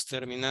vamos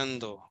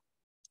terminando.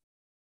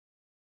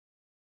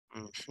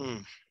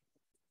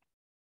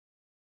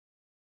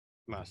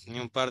 Ni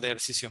un par de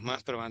ejercicios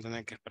más, pero van a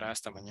tener que esperar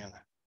hasta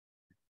mañana.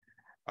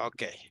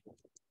 Ok.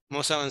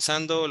 Vamos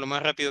avanzando lo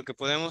más rápido que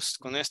podemos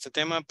con este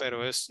tema,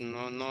 pero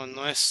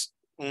no es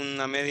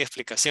una media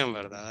explicación,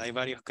 ¿verdad? Hay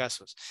varios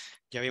casos.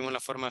 Ya vimos la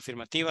forma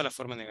afirmativa, la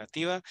forma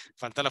negativa.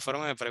 Falta la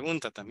forma de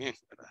pregunta también,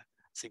 ¿verdad?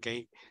 Así que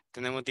ahí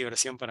tenemos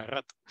diversión para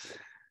rato.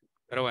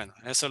 Pero bueno,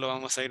 eso lo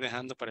vamos a ir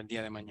dejando para el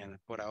día de mañana.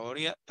 Por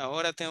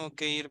ahora tengo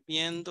que ir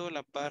viendo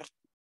la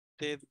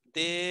parte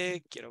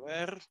de... Quiero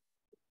ver...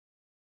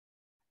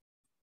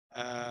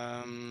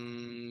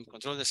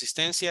 Control de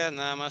asistencia,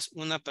 nada más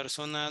una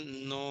persona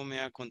no me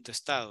ha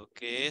contestado,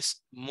 que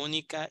es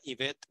Mónica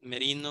Ivette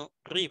Merino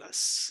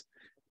Rivas.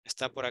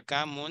 ¿Está por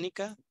acá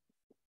Mónica?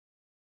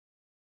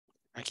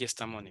 Aquí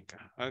está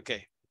Mónica. Ok.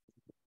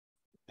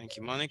 Thank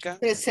you, Mónica.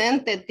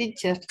 Presente,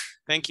 teacher.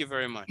 Thank you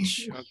very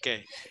much. Ok.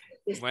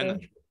 Bueno.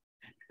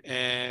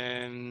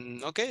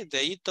 Ok, de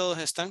ahí todos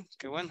están.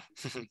 Qué bueno.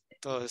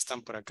 Todos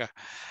están por acá.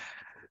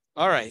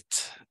 All right.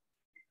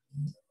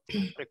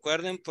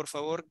 Recuerden, por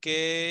favor,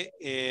 que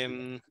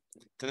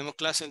tenemos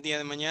clase el día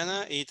de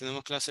mañana y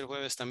tenemos clase el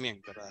jueves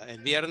también, ¿verdad?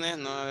 El viernes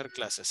no va a haber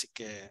clase, así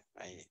que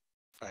ahí,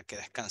 para que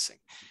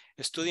descansen.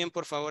 Estudien,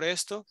 por favor,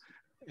 esto.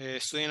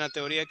 Estudien la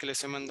teoría que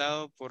les he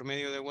mandado por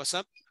medio de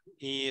WhatsApp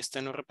y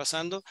estén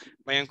repasando.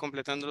 Vayan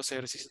completando los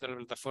ejercicios de la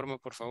plataforma,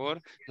 por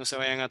favor. No se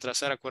vayan a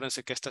atrasar.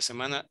 Acuérdense que esta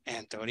semana,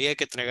 en teoría, hay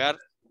que entregar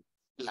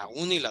la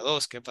 1 y la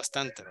 2, que es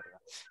bastante, ¿verdad?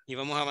 Y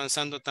vamos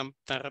avanzando tan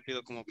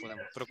rápido como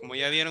podemos. Pero como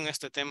ya vieron,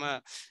 este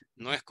tema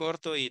no es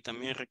corto y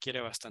también requiere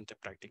bastante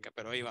práctica,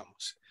 pero ahí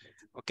vamos.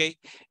 Ok,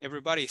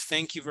 everybody,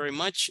 thank you very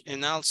much,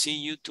 and I'll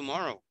see you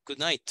tomorrow. Good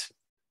night.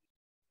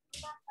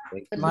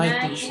 Good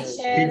night, teacher.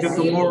 See you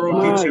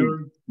tomorrow,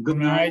 teacher. Good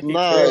night.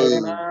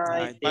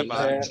 Night.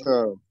 Bye-bye.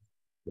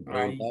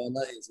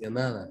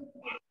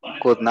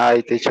 Good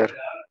night, teacher.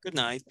 Good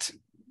night. See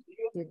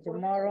you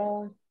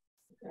tomorrow.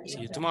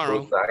 See you tomorrow.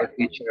 Good night,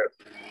 teacher.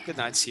 Good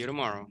night. See you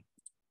tomorrow.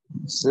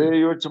 See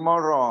you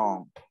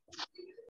tomorrow.